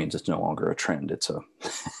 which means it's no longer a trend. It's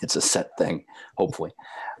a set thing, hopefully.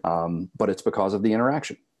 But it's because of the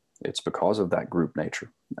interaction. It's because of that group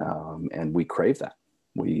nature. And we crave that.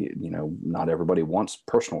 Not everybody wants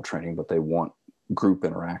personal training, but they want group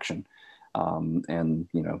interaction. And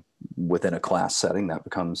within a class setting, that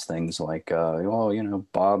becomes things like,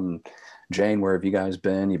 Bob and Jane, where have you guys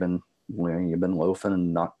been? You've been loafing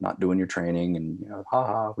and not doing your training, and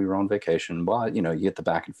we were on vacation. But you get the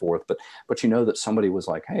back and forth, but that somebody was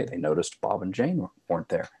like, hey, they noticed Bob and Jane weren't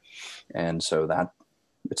there, and so that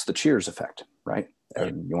it's the Cheers effect, right?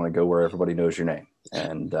 And you want to go where everybody knows your name,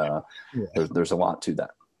 and there's a lot to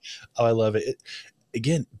that. Oh, I love it.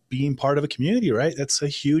 Again, being part of a community, right? That's a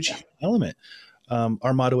huge element.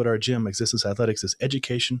 Our motto at our gym, Existence Athletics, is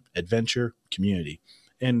education, adventure, community.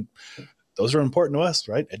 And those are important to us,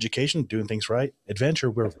 right? Education, doing things right. Adventure,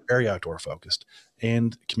 we're very outdoor focused.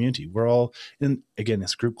 And community, we're all in, again,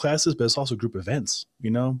 it's group classes, but it's also group events.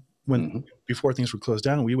 Before things were closed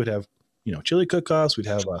down, we would have, chili cook-offs, we'd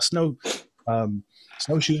have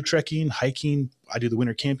snowshoe trekking, hiking. I do the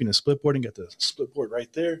winter camping and split boarding, got the split board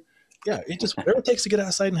right there. Yeah, it just whatever it takes to get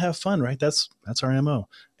outside and have fun, right? That's our MO.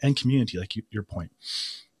 And community, like your point.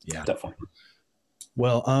 Yeah, definitely.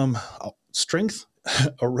 Well, strength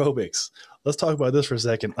aerobics. Let's talk about this for a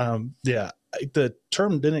second. The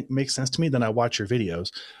term didn't make sense to me. Then I watch your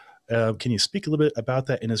videos. Can you speak a little bit about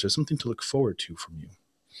that? And is there something to look forward to from you?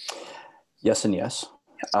 Yes and yes.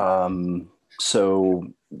 I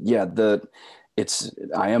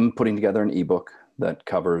am putting together an ebook that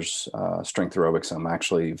covers strength aerobics. I'm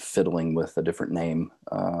actually fiddling with a different name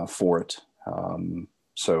for it.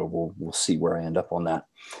 So we'll see where I end up on that.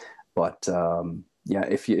 But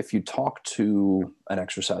if you talk to an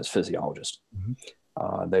exercise physiologist,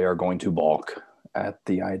 they are going to balk at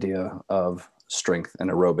the idea of strength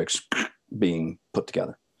and aerobics being put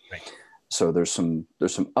together. Right. So there's some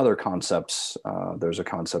other concepts. There's a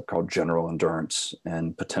concept called general endurance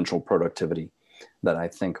and potential productivity that I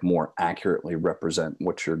think more accurately represent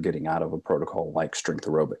what you're getting out of a protocol like strength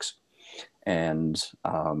aerobics. And,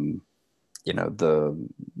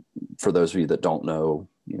 for those of you that don't know,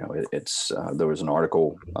 there was an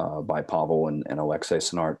article by Pavel and Alexei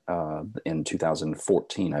Senart in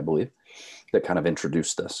 2014, I believe, that kind of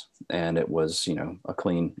introduced this. And it was, a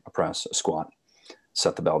clean, a press, a squat,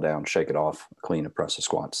 set the bell down, shake it off, a clean, a press, a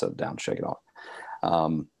squat, set it down, shake it off.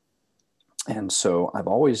 And so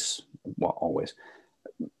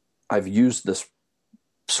I've used this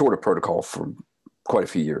sort of protocol for quite a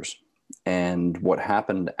few years. And what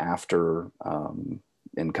happened after,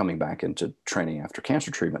 in coming back into training after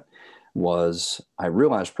cancer treatment, was I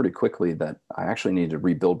realized pretty quickly that I actually needed to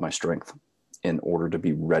rebuild my strength in order to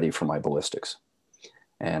be ready for my ballistics.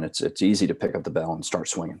 And it's easy to pick up the bell and start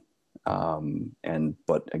swinging.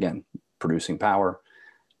 But again, producing power,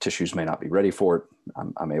 tissues may not be ready for it.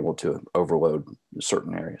 I'm able to overload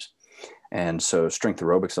certain areas. And so strength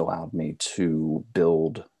aerobics allowed me to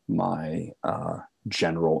build my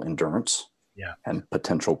general endurance and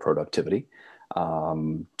potential productivity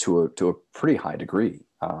to a pretty high degree.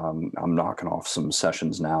 I'm knocking off some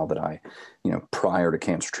sessions now that I, prior to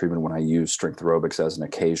cancer treatment, when I used strength aerobics as an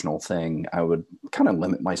occasional thing, I would kind of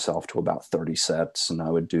limit myself to about 30 sets, and I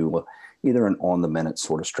would do either an on-the-minute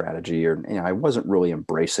sort of strategy, or I wasn't really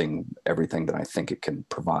embracing everything that I think it can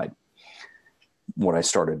provide. What I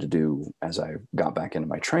started to do as I got back into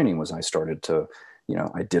my training was I started to,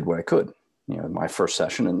 I did what I could. My first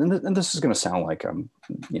session, and this is going to sound like I'm,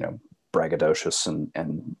 braggadocious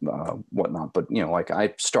and whatnot, but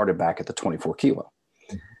I started back at the 24 kilo.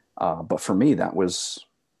 But for me, that was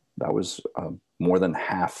more than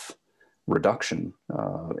half reduction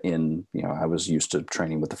in, I was used to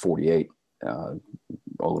training with the 48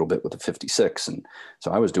 a little bit with the 56. And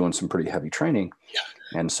so I was doing some pretty heavy training.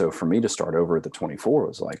 Yeah. And so for me to start over at the 24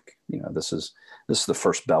 was like, this is the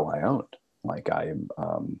first bell I owned. Like I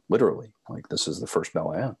literally, like, this is the first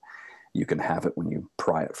bell I own. You can have it when you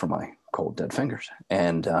pry it from my cold, dead fingers.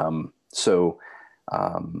 And so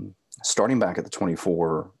starting back at the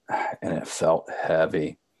 24, and it felt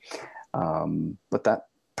heavy, but that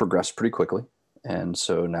progressed pretty quickly. And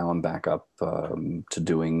so now I'm back up to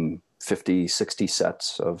doing 50, 60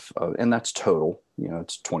 sets of and that's total,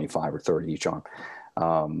 it's 25 or 30 each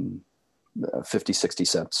arm, 50, 60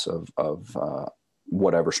 sets of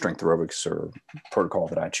whatever strength aerobics or protocol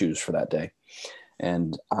that I choose for that day.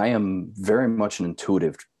 And I am very much an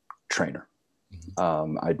intuitive trainer.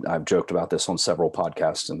 I've joked about this on several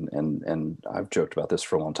podcasts, and I've joked about this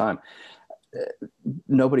for a long time.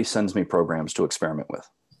 Nobody sends me programs to experiment with.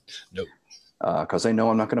 Nope. Because they know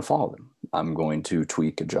I'm not going to follow them. I'm going to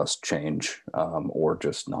tweak, adjust, change, or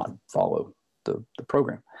just not follow the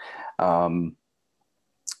program. And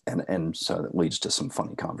so that leads to some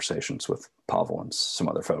funny conversations with Pavel and some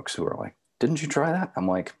other folks who are like, "Didn't you try that?" I'm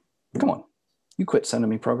like, "Come on, you quit sending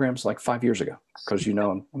me programs like 5 years ago because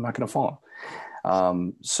I'm not going to follow."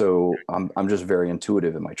 So I'm just very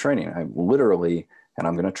intuitive in my training. I literally, and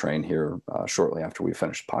I'm going to train here shortly after we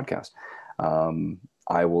finish the podcast.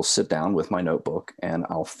 I will sit down with my notebook and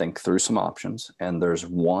I'll think through some options. And there's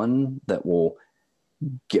one that will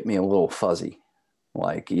get me a little fuzzy,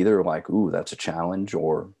 like either like, "Ooh, that's a challenge,"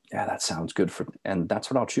 or "Yeah, that sounds good and that's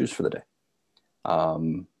what I'll choose for the day.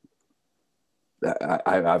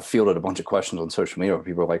 I've fielded a bunch of questions on social media where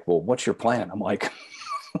people are like, "Well, what's your plan?" I'm like,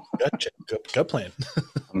 Gotcha. Gut plan.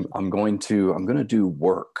 I'm going to do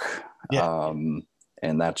work. Yeah.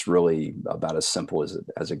 And that's really about as simple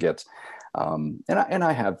as it gets. And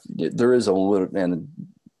I have, there is a little, and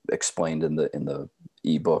explained in the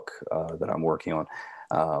ebook that I'm working on.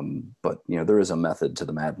 But there is a method to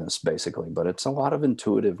the madness basically, but it's a lot of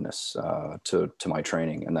intuitiveness to my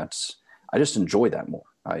training. And I just enjoy that more.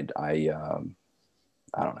 I don't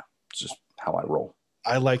know. It's just how I roll.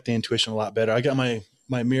 I like the intuition a lot better. I got my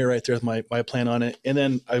mirror right there with my plan on it. And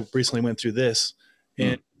then I recently went through this,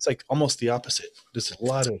 and it's like almost the opposite. There's a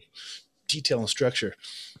lot of detail and structure.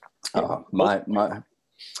 My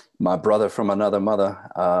brother from another mother,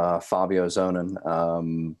 Fabio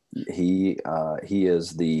Zonin, he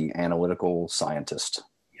is the analytical scientist.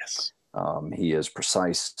 Yes. He is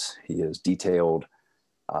precise. He is detailed.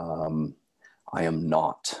 I am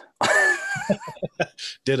not.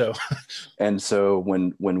 Ditto. And so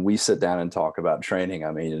when we sit down and talk about training,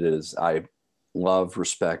 I mean, I love,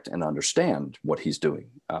 respect, and understand what he's doing.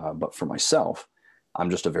 But for myself, I'm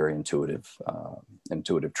just a very intuitive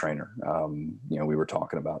trainer. We were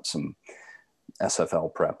talking about some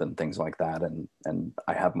SFL prep and things like that. And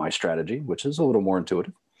I have my strategy, which is a little more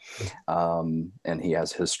intuitive. And he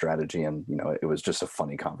has his strategy. And, it was just a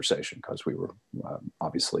funny conversation because we were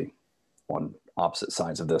obviously on opposite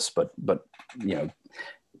sides of this, but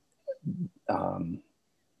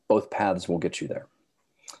both paths will get you there.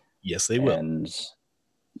 Yes, they will. And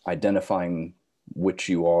identifying which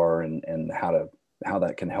you are and how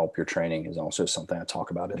that can help your training is also something I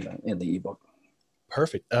talk about in the ebook.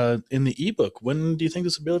 Perfect. In the ebook, when do you think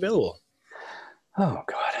this will be available? Oh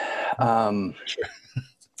God. Sure.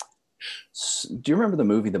 Do you remember the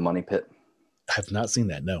movie The Money Pit? I have not seen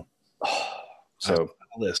that. No. So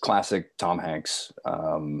classic Tom Hanks.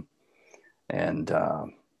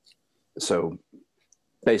 So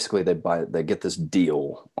basically they get this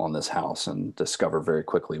deal on this house and discover very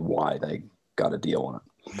quickly why they got a deal on it.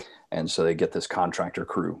 And so they get this contractor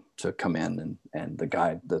crew to come in, and the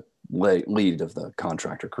guy, the lead of the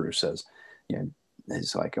contractor crew says,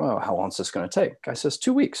 he's like, "Oh, how long is this going to take?" Guy says,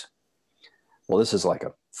 2 weeks. Well, this is like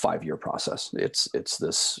a 5-year process. It's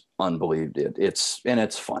this unbelievable.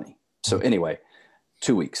 It's funny. So anyway,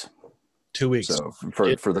 2 weeks. 2 weeks. So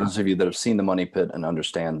for those of you that have seen The Money Pit and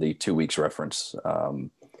understand the 2 weeks reference,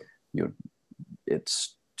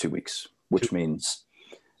 it's 2 weeks, which means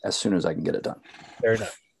as soon as I can get it done. Fair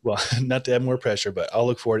enough. Well, not to add more pressure, but I'll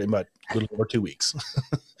look forward to it in about a little over 2 weeks.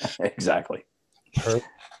 Exactly.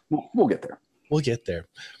 We'll get there. We'll get there.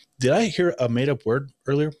 Did I hear a made-up word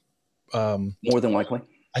earlier? More than likely.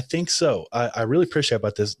 I think so. I really appreciate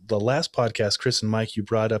about this. The last podcast, Chris and Mike, you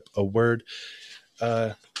brought up a word,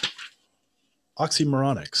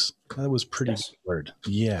 oxymoronics. That was pretty good word.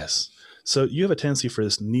 Yes. So you have a tendency for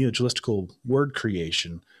this neologistical word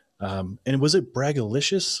creation. And was it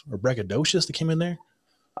braggalicious or braggadocious that came in there?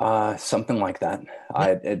 Something like that.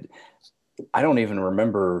 I don't even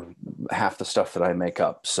remember half the stuff that I make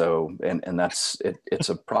up. So, and that's it. It's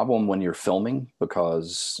a problem when you're filming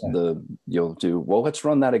because you'll do, well, let's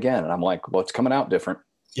run that again. And I'm like, well, it's coming out different.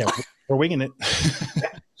 Yeah, we're winging it.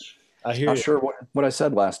 I hear Not you. sure what I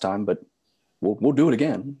said last time, but we'll do it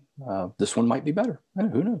again. This one might be better.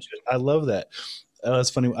 Who knows? I love that. That's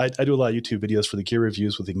funny. I do a lot of YouTube videos for the gear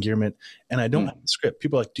reviews with Engearment, and I don't have a script.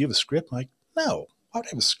 People are like, do you have a script? I'm like, no, why would I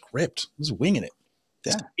have a script? I'm just winging it.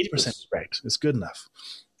 It's 80% correct. It's good enough.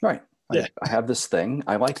 Right. Yeah. I have this thing.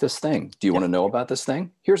 I like this thing. Do you want to know about this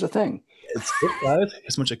thing? Here's a thing. It's $5.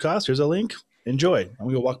 Here's how much it costs. Here's a link. Enjoy. I'm going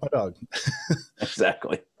to go walk my dog.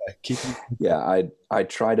 Exactly. Yeah. I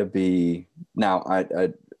try to be now.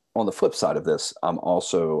 I on the flip side of this, I'm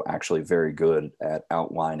also actually very good at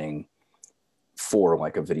outlining for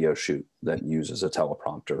like a video shoot that uses a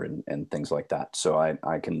teleprompter and things like that. So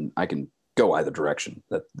I can go either direction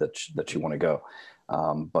that you want to go.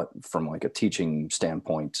 But from like a teaching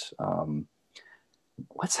standpoint,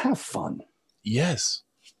 let's have fun. Yes,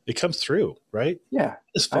 it comes through, right? Yeah,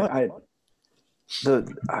 it's fun.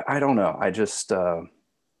 I don't know. I just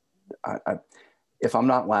if I'm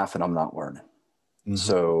not laughing, I'm not learning. Mm-hmm.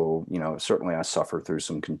 So, certainly I suffer through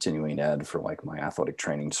some continuing ed for like my athletic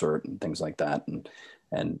training cert and things like that. And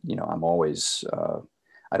I'm always,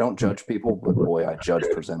 I don't judge people, but boy, I judge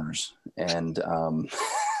presenters. And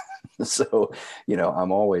so,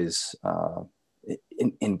 I'm always,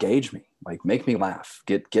 engage me, like make me laugh,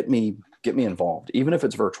 get me involved, even if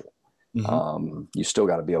it's virtual. Mm-hmm. You still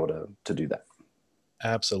got to be able to do that.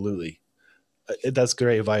 Absolutely. That's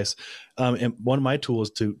great advice. And one of my tools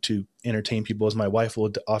to entertain people is my wife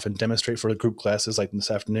will often demonstrate for the group classes like this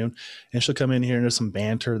afternoon, and she'll come in here and there's some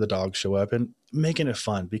banter. The dogs show up and making it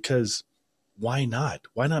fun, because why not?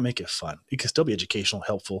 Why not make it fun? It can still be educational,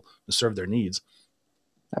 helpful, and serve their needs.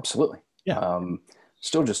 Absolutely. Yeah.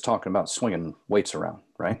 Still just talking about swinging weights around,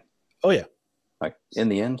 right? Oh yeah. Like in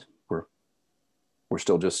the end, we're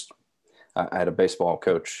still just, I had a baseball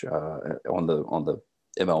coach on the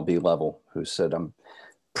MLB level who said, I'm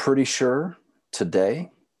pretty sure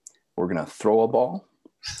today we're going to throw a ball,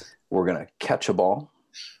 we're going to catch a ball,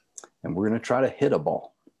 and we're going to try to hit a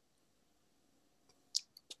ball.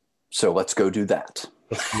 So let's go do that.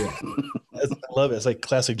 Yeah. I love it. It's like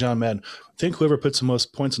classic John Madden. I think whoever puts the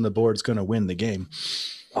most points on the board is going to win the game.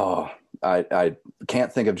 Oh, I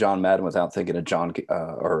can't think of John Madden without thinking of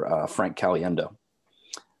Frank Caliendo,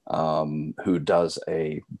 who does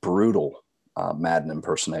a brutal Madden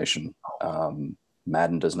impersonation.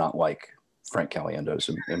 Madden does not like Frank Caliendo's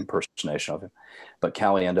impersonation of him, but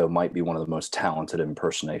Caliendo might be one of the most talented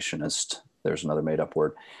impersonationists. There's another made-up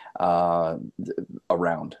word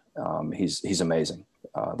around. He's amazing.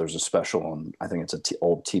 There's a special on, I think it's an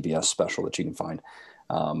old TBS special that you can find,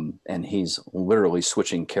 and he's literally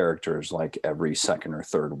switching characters like every second or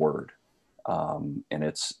third word.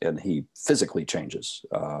 And he physically changes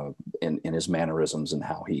in his mannerisms and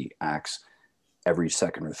how he acts every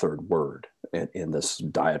second or third word in this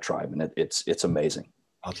diatribe, and it's amazing.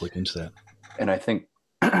 I'll look into that. And I think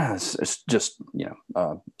it's just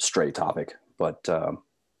stray topic, but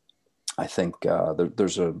I think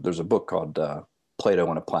there's a book called Plato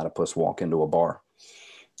and a Platypus Walk into a Bar,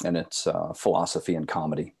 and it's philosophy and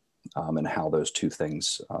comedy, and how those two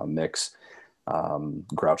things mix.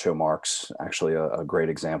 Groucho Marx, actually a great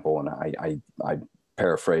example, and I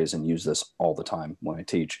paraphrase and use this all the time when I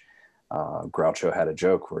teach. Groucho had a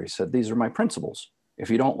joke where he said, "These are my principles. If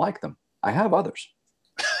you don't like them, I have others."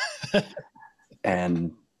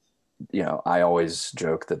 And, I always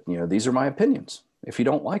joke that, these are my opinions. If you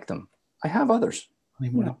don't like them, I have others.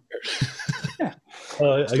 Yeah.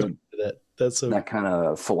 I get that. That's so that kind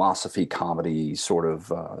of philosophy comedy sort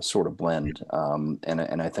of blend.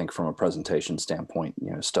 And I think from a presentation standpoint,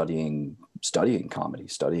 studying comedy,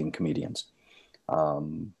 studying comedians,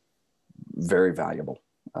 very valuable.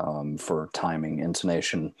 For timing,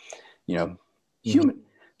 intonation,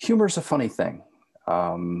 humor is a funny thing.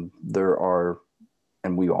 There are,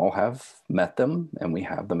 and we all have met them, and we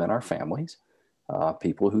have them in our families,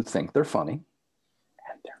 people who think they're funny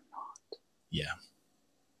and they're not. Yeah.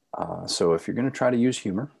 So if you're going to try to use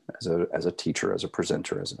humor as a teacher, as a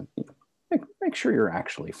presenter, make sure you're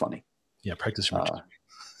actually funny. Yeah. Practice your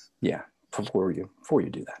yeah. Before you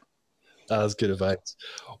do that. That's good advice.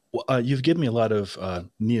 You've given me a lot of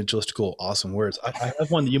neologistical awesome words. I have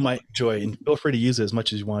one that you might enjoy, and feel free to use it as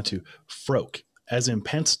much as you want to. Froke, as in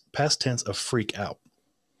past tense of freak out.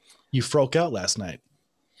 You froke out last night.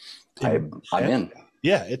 I'm in.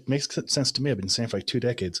 Yeah, it makes sense to me. I've been saying for like 2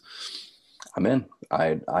 decades. I'm in.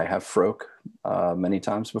 I have froke many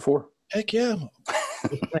times before. Heck yeah. It's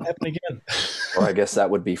going to happen again. Or I guess that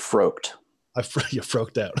would be froked. You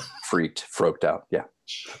froked out. Froked out. Yeah.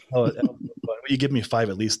 Oh, you give me 5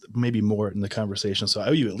 at least, maybe more in the conversation. So I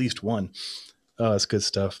owe you at least 1. Oh, that's good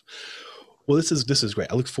stuff. Well, this is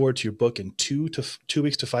great. I look forward to your book in 2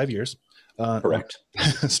 weeks to 5 years. Correct.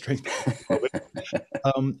 Strength.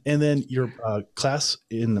 And then your class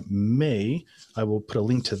in May, I will put a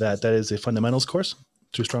link to that. That is a fundamentals course,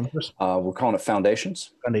 2 strong course. We're calling it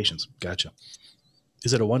Foundations. Foundations. Gotcha.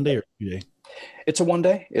 Is it a 1 day or 2 day? It's a 1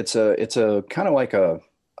 day. It's a kind of like a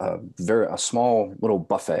small little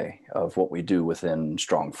buffet of what we do within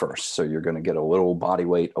Strong First. So you're going to get a little body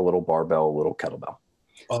weight, a little barbell, a little kettlebell.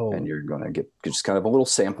 Oh. And you're going to get just kind of a little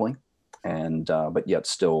sampling, and but yet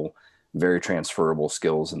still very transferable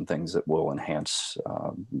skills and things that will enhance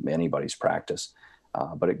anybody's practice.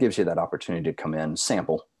 But it gives you that opportunity to come in,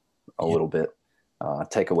 sample a little bit,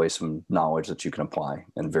 take away some knowledge that you can apply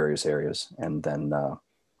in various areas, and then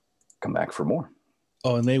come back for more.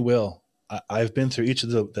 Oh, and they will. I've been through each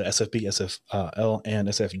of the SFB, SFL, and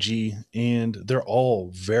SFG, and they're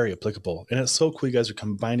all very applicable. And it's so cool you guys are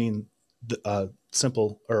combining the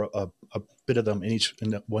simple or a bit of them in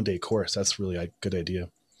that 1 day course. That's really a good idea.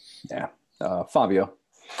 Yeah. Fabio.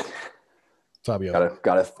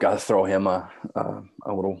 Gotta throw him a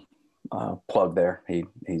little plug there.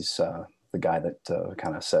 He's the guy that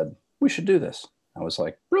kind of said, we should do this. I was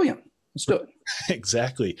like, brilliant. Let's do it.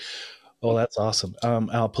 Exactly. Oh, that's awesome.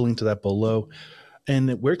 I'll put a link to that below.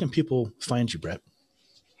 And where can people find you, Brett?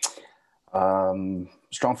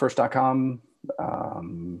 Strongfirst.com.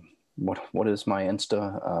 What is my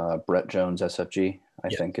Insta? Brett Jones SFG, I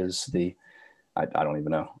think is the, I don't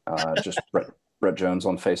even know. Just Brett Jones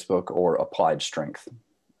on Facebook, or Applied Strength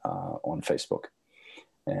on Facebook.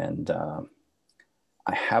 And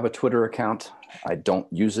I have a Twitter account. I don't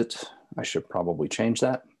use it. I should probably change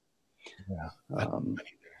that. Yeah.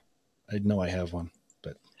 I know I have one,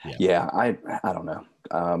 but I don't know.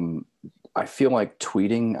 I feel like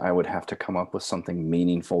tweeting, I would have to come up with something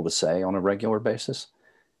meaningful to say on a regular basis.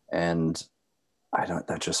 And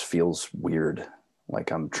that just feels weird.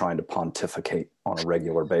 Like I'm trying to pontificate on a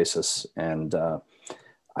regular basis. And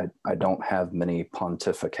I don't have many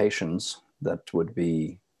pontifications that would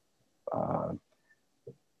be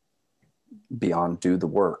beyond do the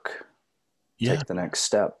work, take the next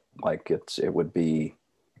step. Like they'd be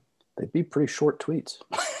pretty short tweets.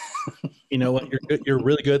 You know what? You're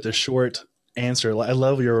really good at the short answer. I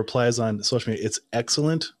love your replies on social media. It's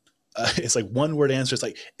excellent. It's like 1 word answer. It's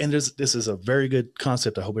like, and this is a very good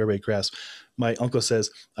concept. I hope everybody grasps. My uncle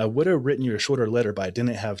says, I would have written you a shorter letter, but I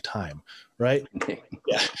didn't have time. Right?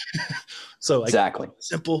 Yeah. So exactly.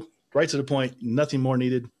 Simple, right to the point, nothing more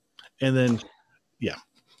needed. And then, yeah.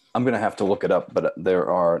 I'm going to have to look it up, but there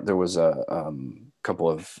was a couple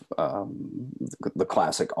of the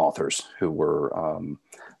classic authors who were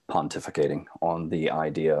pontificating on the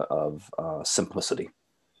idea of simplicity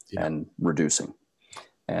and reducing.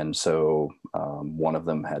 And so one of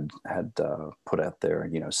them had put out there,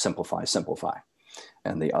 simplify.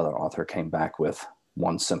 And the other author came back with,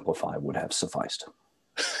 1 simplify would have sufficed.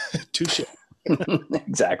 Touche.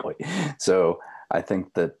 Exactly. So I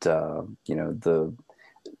think that,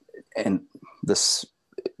 and this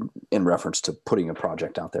in reference to putting a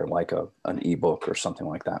project out there, like an ebook or something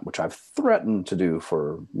like that, which I've threatened to do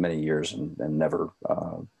for many years and never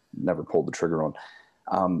pulled the trigger on.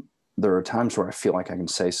 There are times where I feel like I can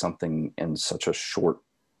say something in such a short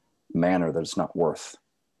manner that it's not worth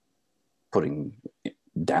putting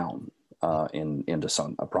down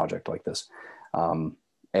into a project like this. A,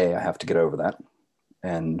 I have to get over that,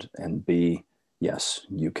 and B, yes,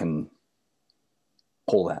 you can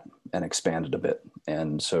pull that and expand it a bit.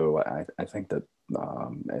 And so I think that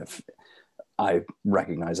if I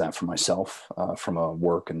recognize that for myself from a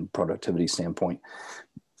work and productivity standpoint,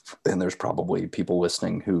 and there's probably people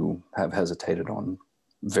listening who have hesitated on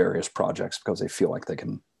various projects because they feel like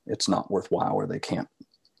it's not worthwhile, or they can't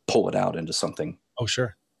pull it out into something. Oh,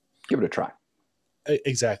 sure. Give it a try.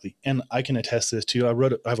 Exactly. And I can attest to this too.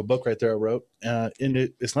 I have a book right there I wrote, and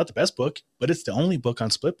it's not the best book, but it's the only book on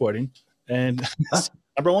splitboarding, and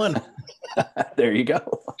number 1. There you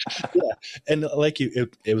go. Yeah. And like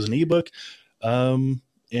it was an ebook,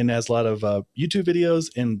 and has a lot of YouTube videos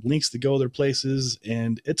and links to go other places,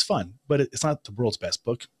 and it's fun, but it's not the world's best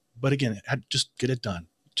book. But again, just get it done.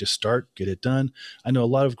 Just start, get it done. I know a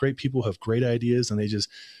lot of great people have great ideas, and they just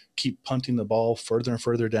keep punting the ball further and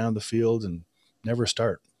further down the field and never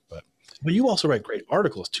start. But you also write great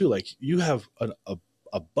articles too. Like you have an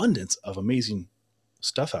abundance of amazing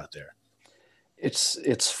stuff out there.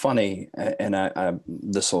 It's funny, and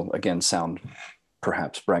this will again sound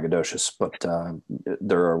perhaps braggadocious, but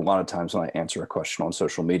there are a lot of times when I answer a question on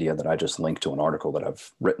social media that I just link to an article that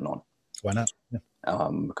I've written on. Why not? Yeah.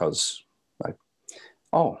 Because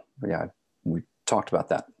we talked about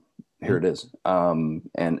that. Here it is. And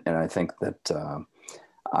I think that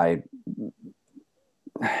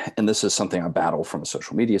and this is something I battle from a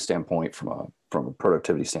social media standpoint, from a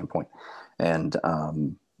productivity standpoint. And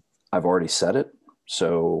I've already said it,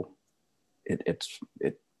 so it's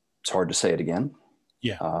hard to say it again.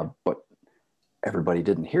 Yeah. But everybody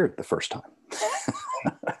didn't hear it the first time.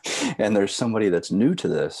 And there's somebody that's new to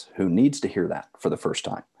this who needs to hear that for the first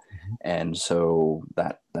time. Mm-hmm. And so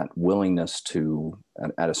that willingness to,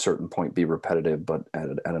 at a certain point, be repetitive, but at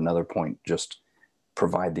another point, just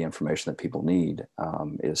provide the information that people need,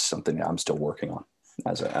 is something that I'm still working on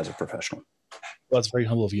as a professional. Well, it's very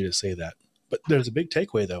humble of you to say that. But there's a big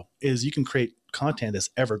takeaway, though, is you can create content that's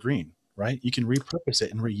evergreen, right? You can repurpose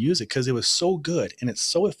it and reuse it because it was so good and it's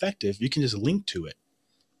so effective. You can just link to it.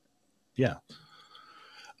 Yeah.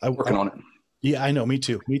 Working on it. Yeah, I know. Me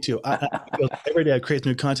too. Every day I create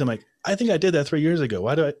new content. I'm like, I think I did that 3 years ago.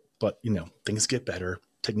 Why do I? But, things get better.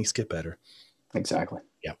 Techniques get better. Exactly.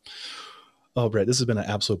 Yeah. Oh, Brett, this has been an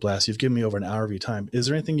absolute blast. You've given me over an hour of your time. Is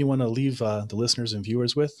there anything you want to leave the listeners and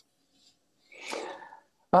viewers with?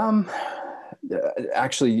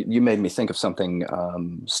 Actually, you made me think of something.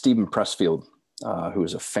 Stephen Pressfield, who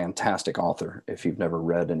is a fantastic author. If you've never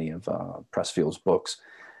read any of Pressfield's books,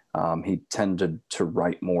 he tended to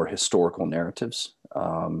write more historical narratives.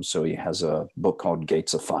 So he has a book called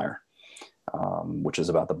Gates of Fire, which is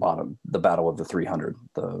about the Battle of the 300,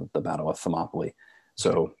 the Battle of Thermopylae.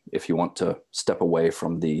 So if you want to step away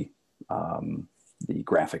from the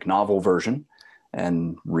graphic novel version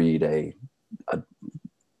and read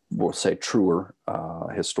we'll say truer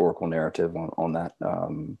historical narrative on that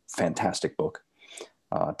fantastic book,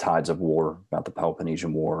 Tides of War, about the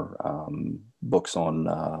Peloponnesian War, books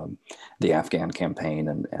on the Afghan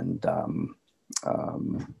campaign,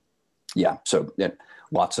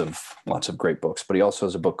 lots of great books. But he also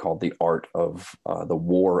has a book called The Art of the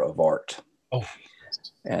War of Art. Oh.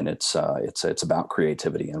 And it's about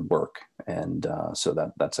creativity and work, and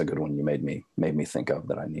so that's a good one. You made me think of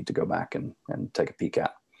that I need to go back and take a peek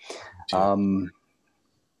at.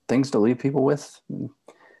 Things to leave people with: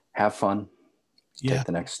 have fun, take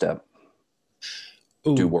the next step,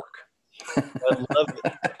 do work. I love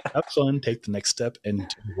it. Have fun, take the next step, and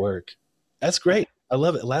do work. That's great. I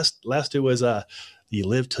love it. Last it was you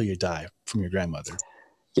live till you die from your grandmother.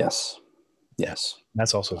 Yes.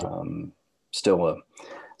 That's also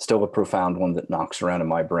still a profound one that knocks around in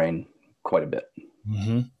my brain quite a bit.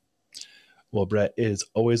 Mm-hmm. Well, Brett, it is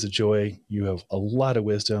always a joy. You have a lot of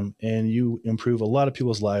wisdom and you improve a lot of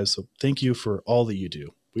people's lives. So thank you for all that you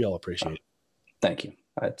do. We all appreciate it. Thank you.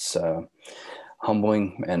 It's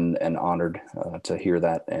humbling and honored to hear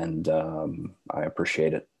that. And I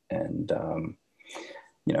appreciate it. And,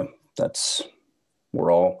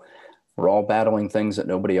 we're all battling things that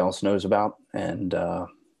nobody else knows about. And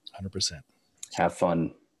 100%. Have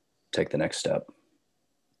fun, take the next step,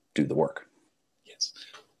 do the work. Yes.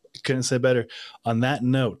 Couldn't say better. On that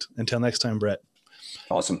note, until next time, Brett.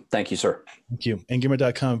 Awesome. Thank you, sir. Thank you.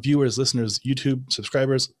 Endgamer.com viewers, listeners, YouTube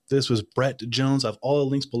subscribers. This was Brett Jones. I have all the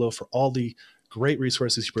links below for all the great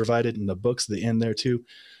resources he provided and the books at the end there too.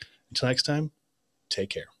 Until next time,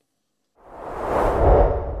 take care.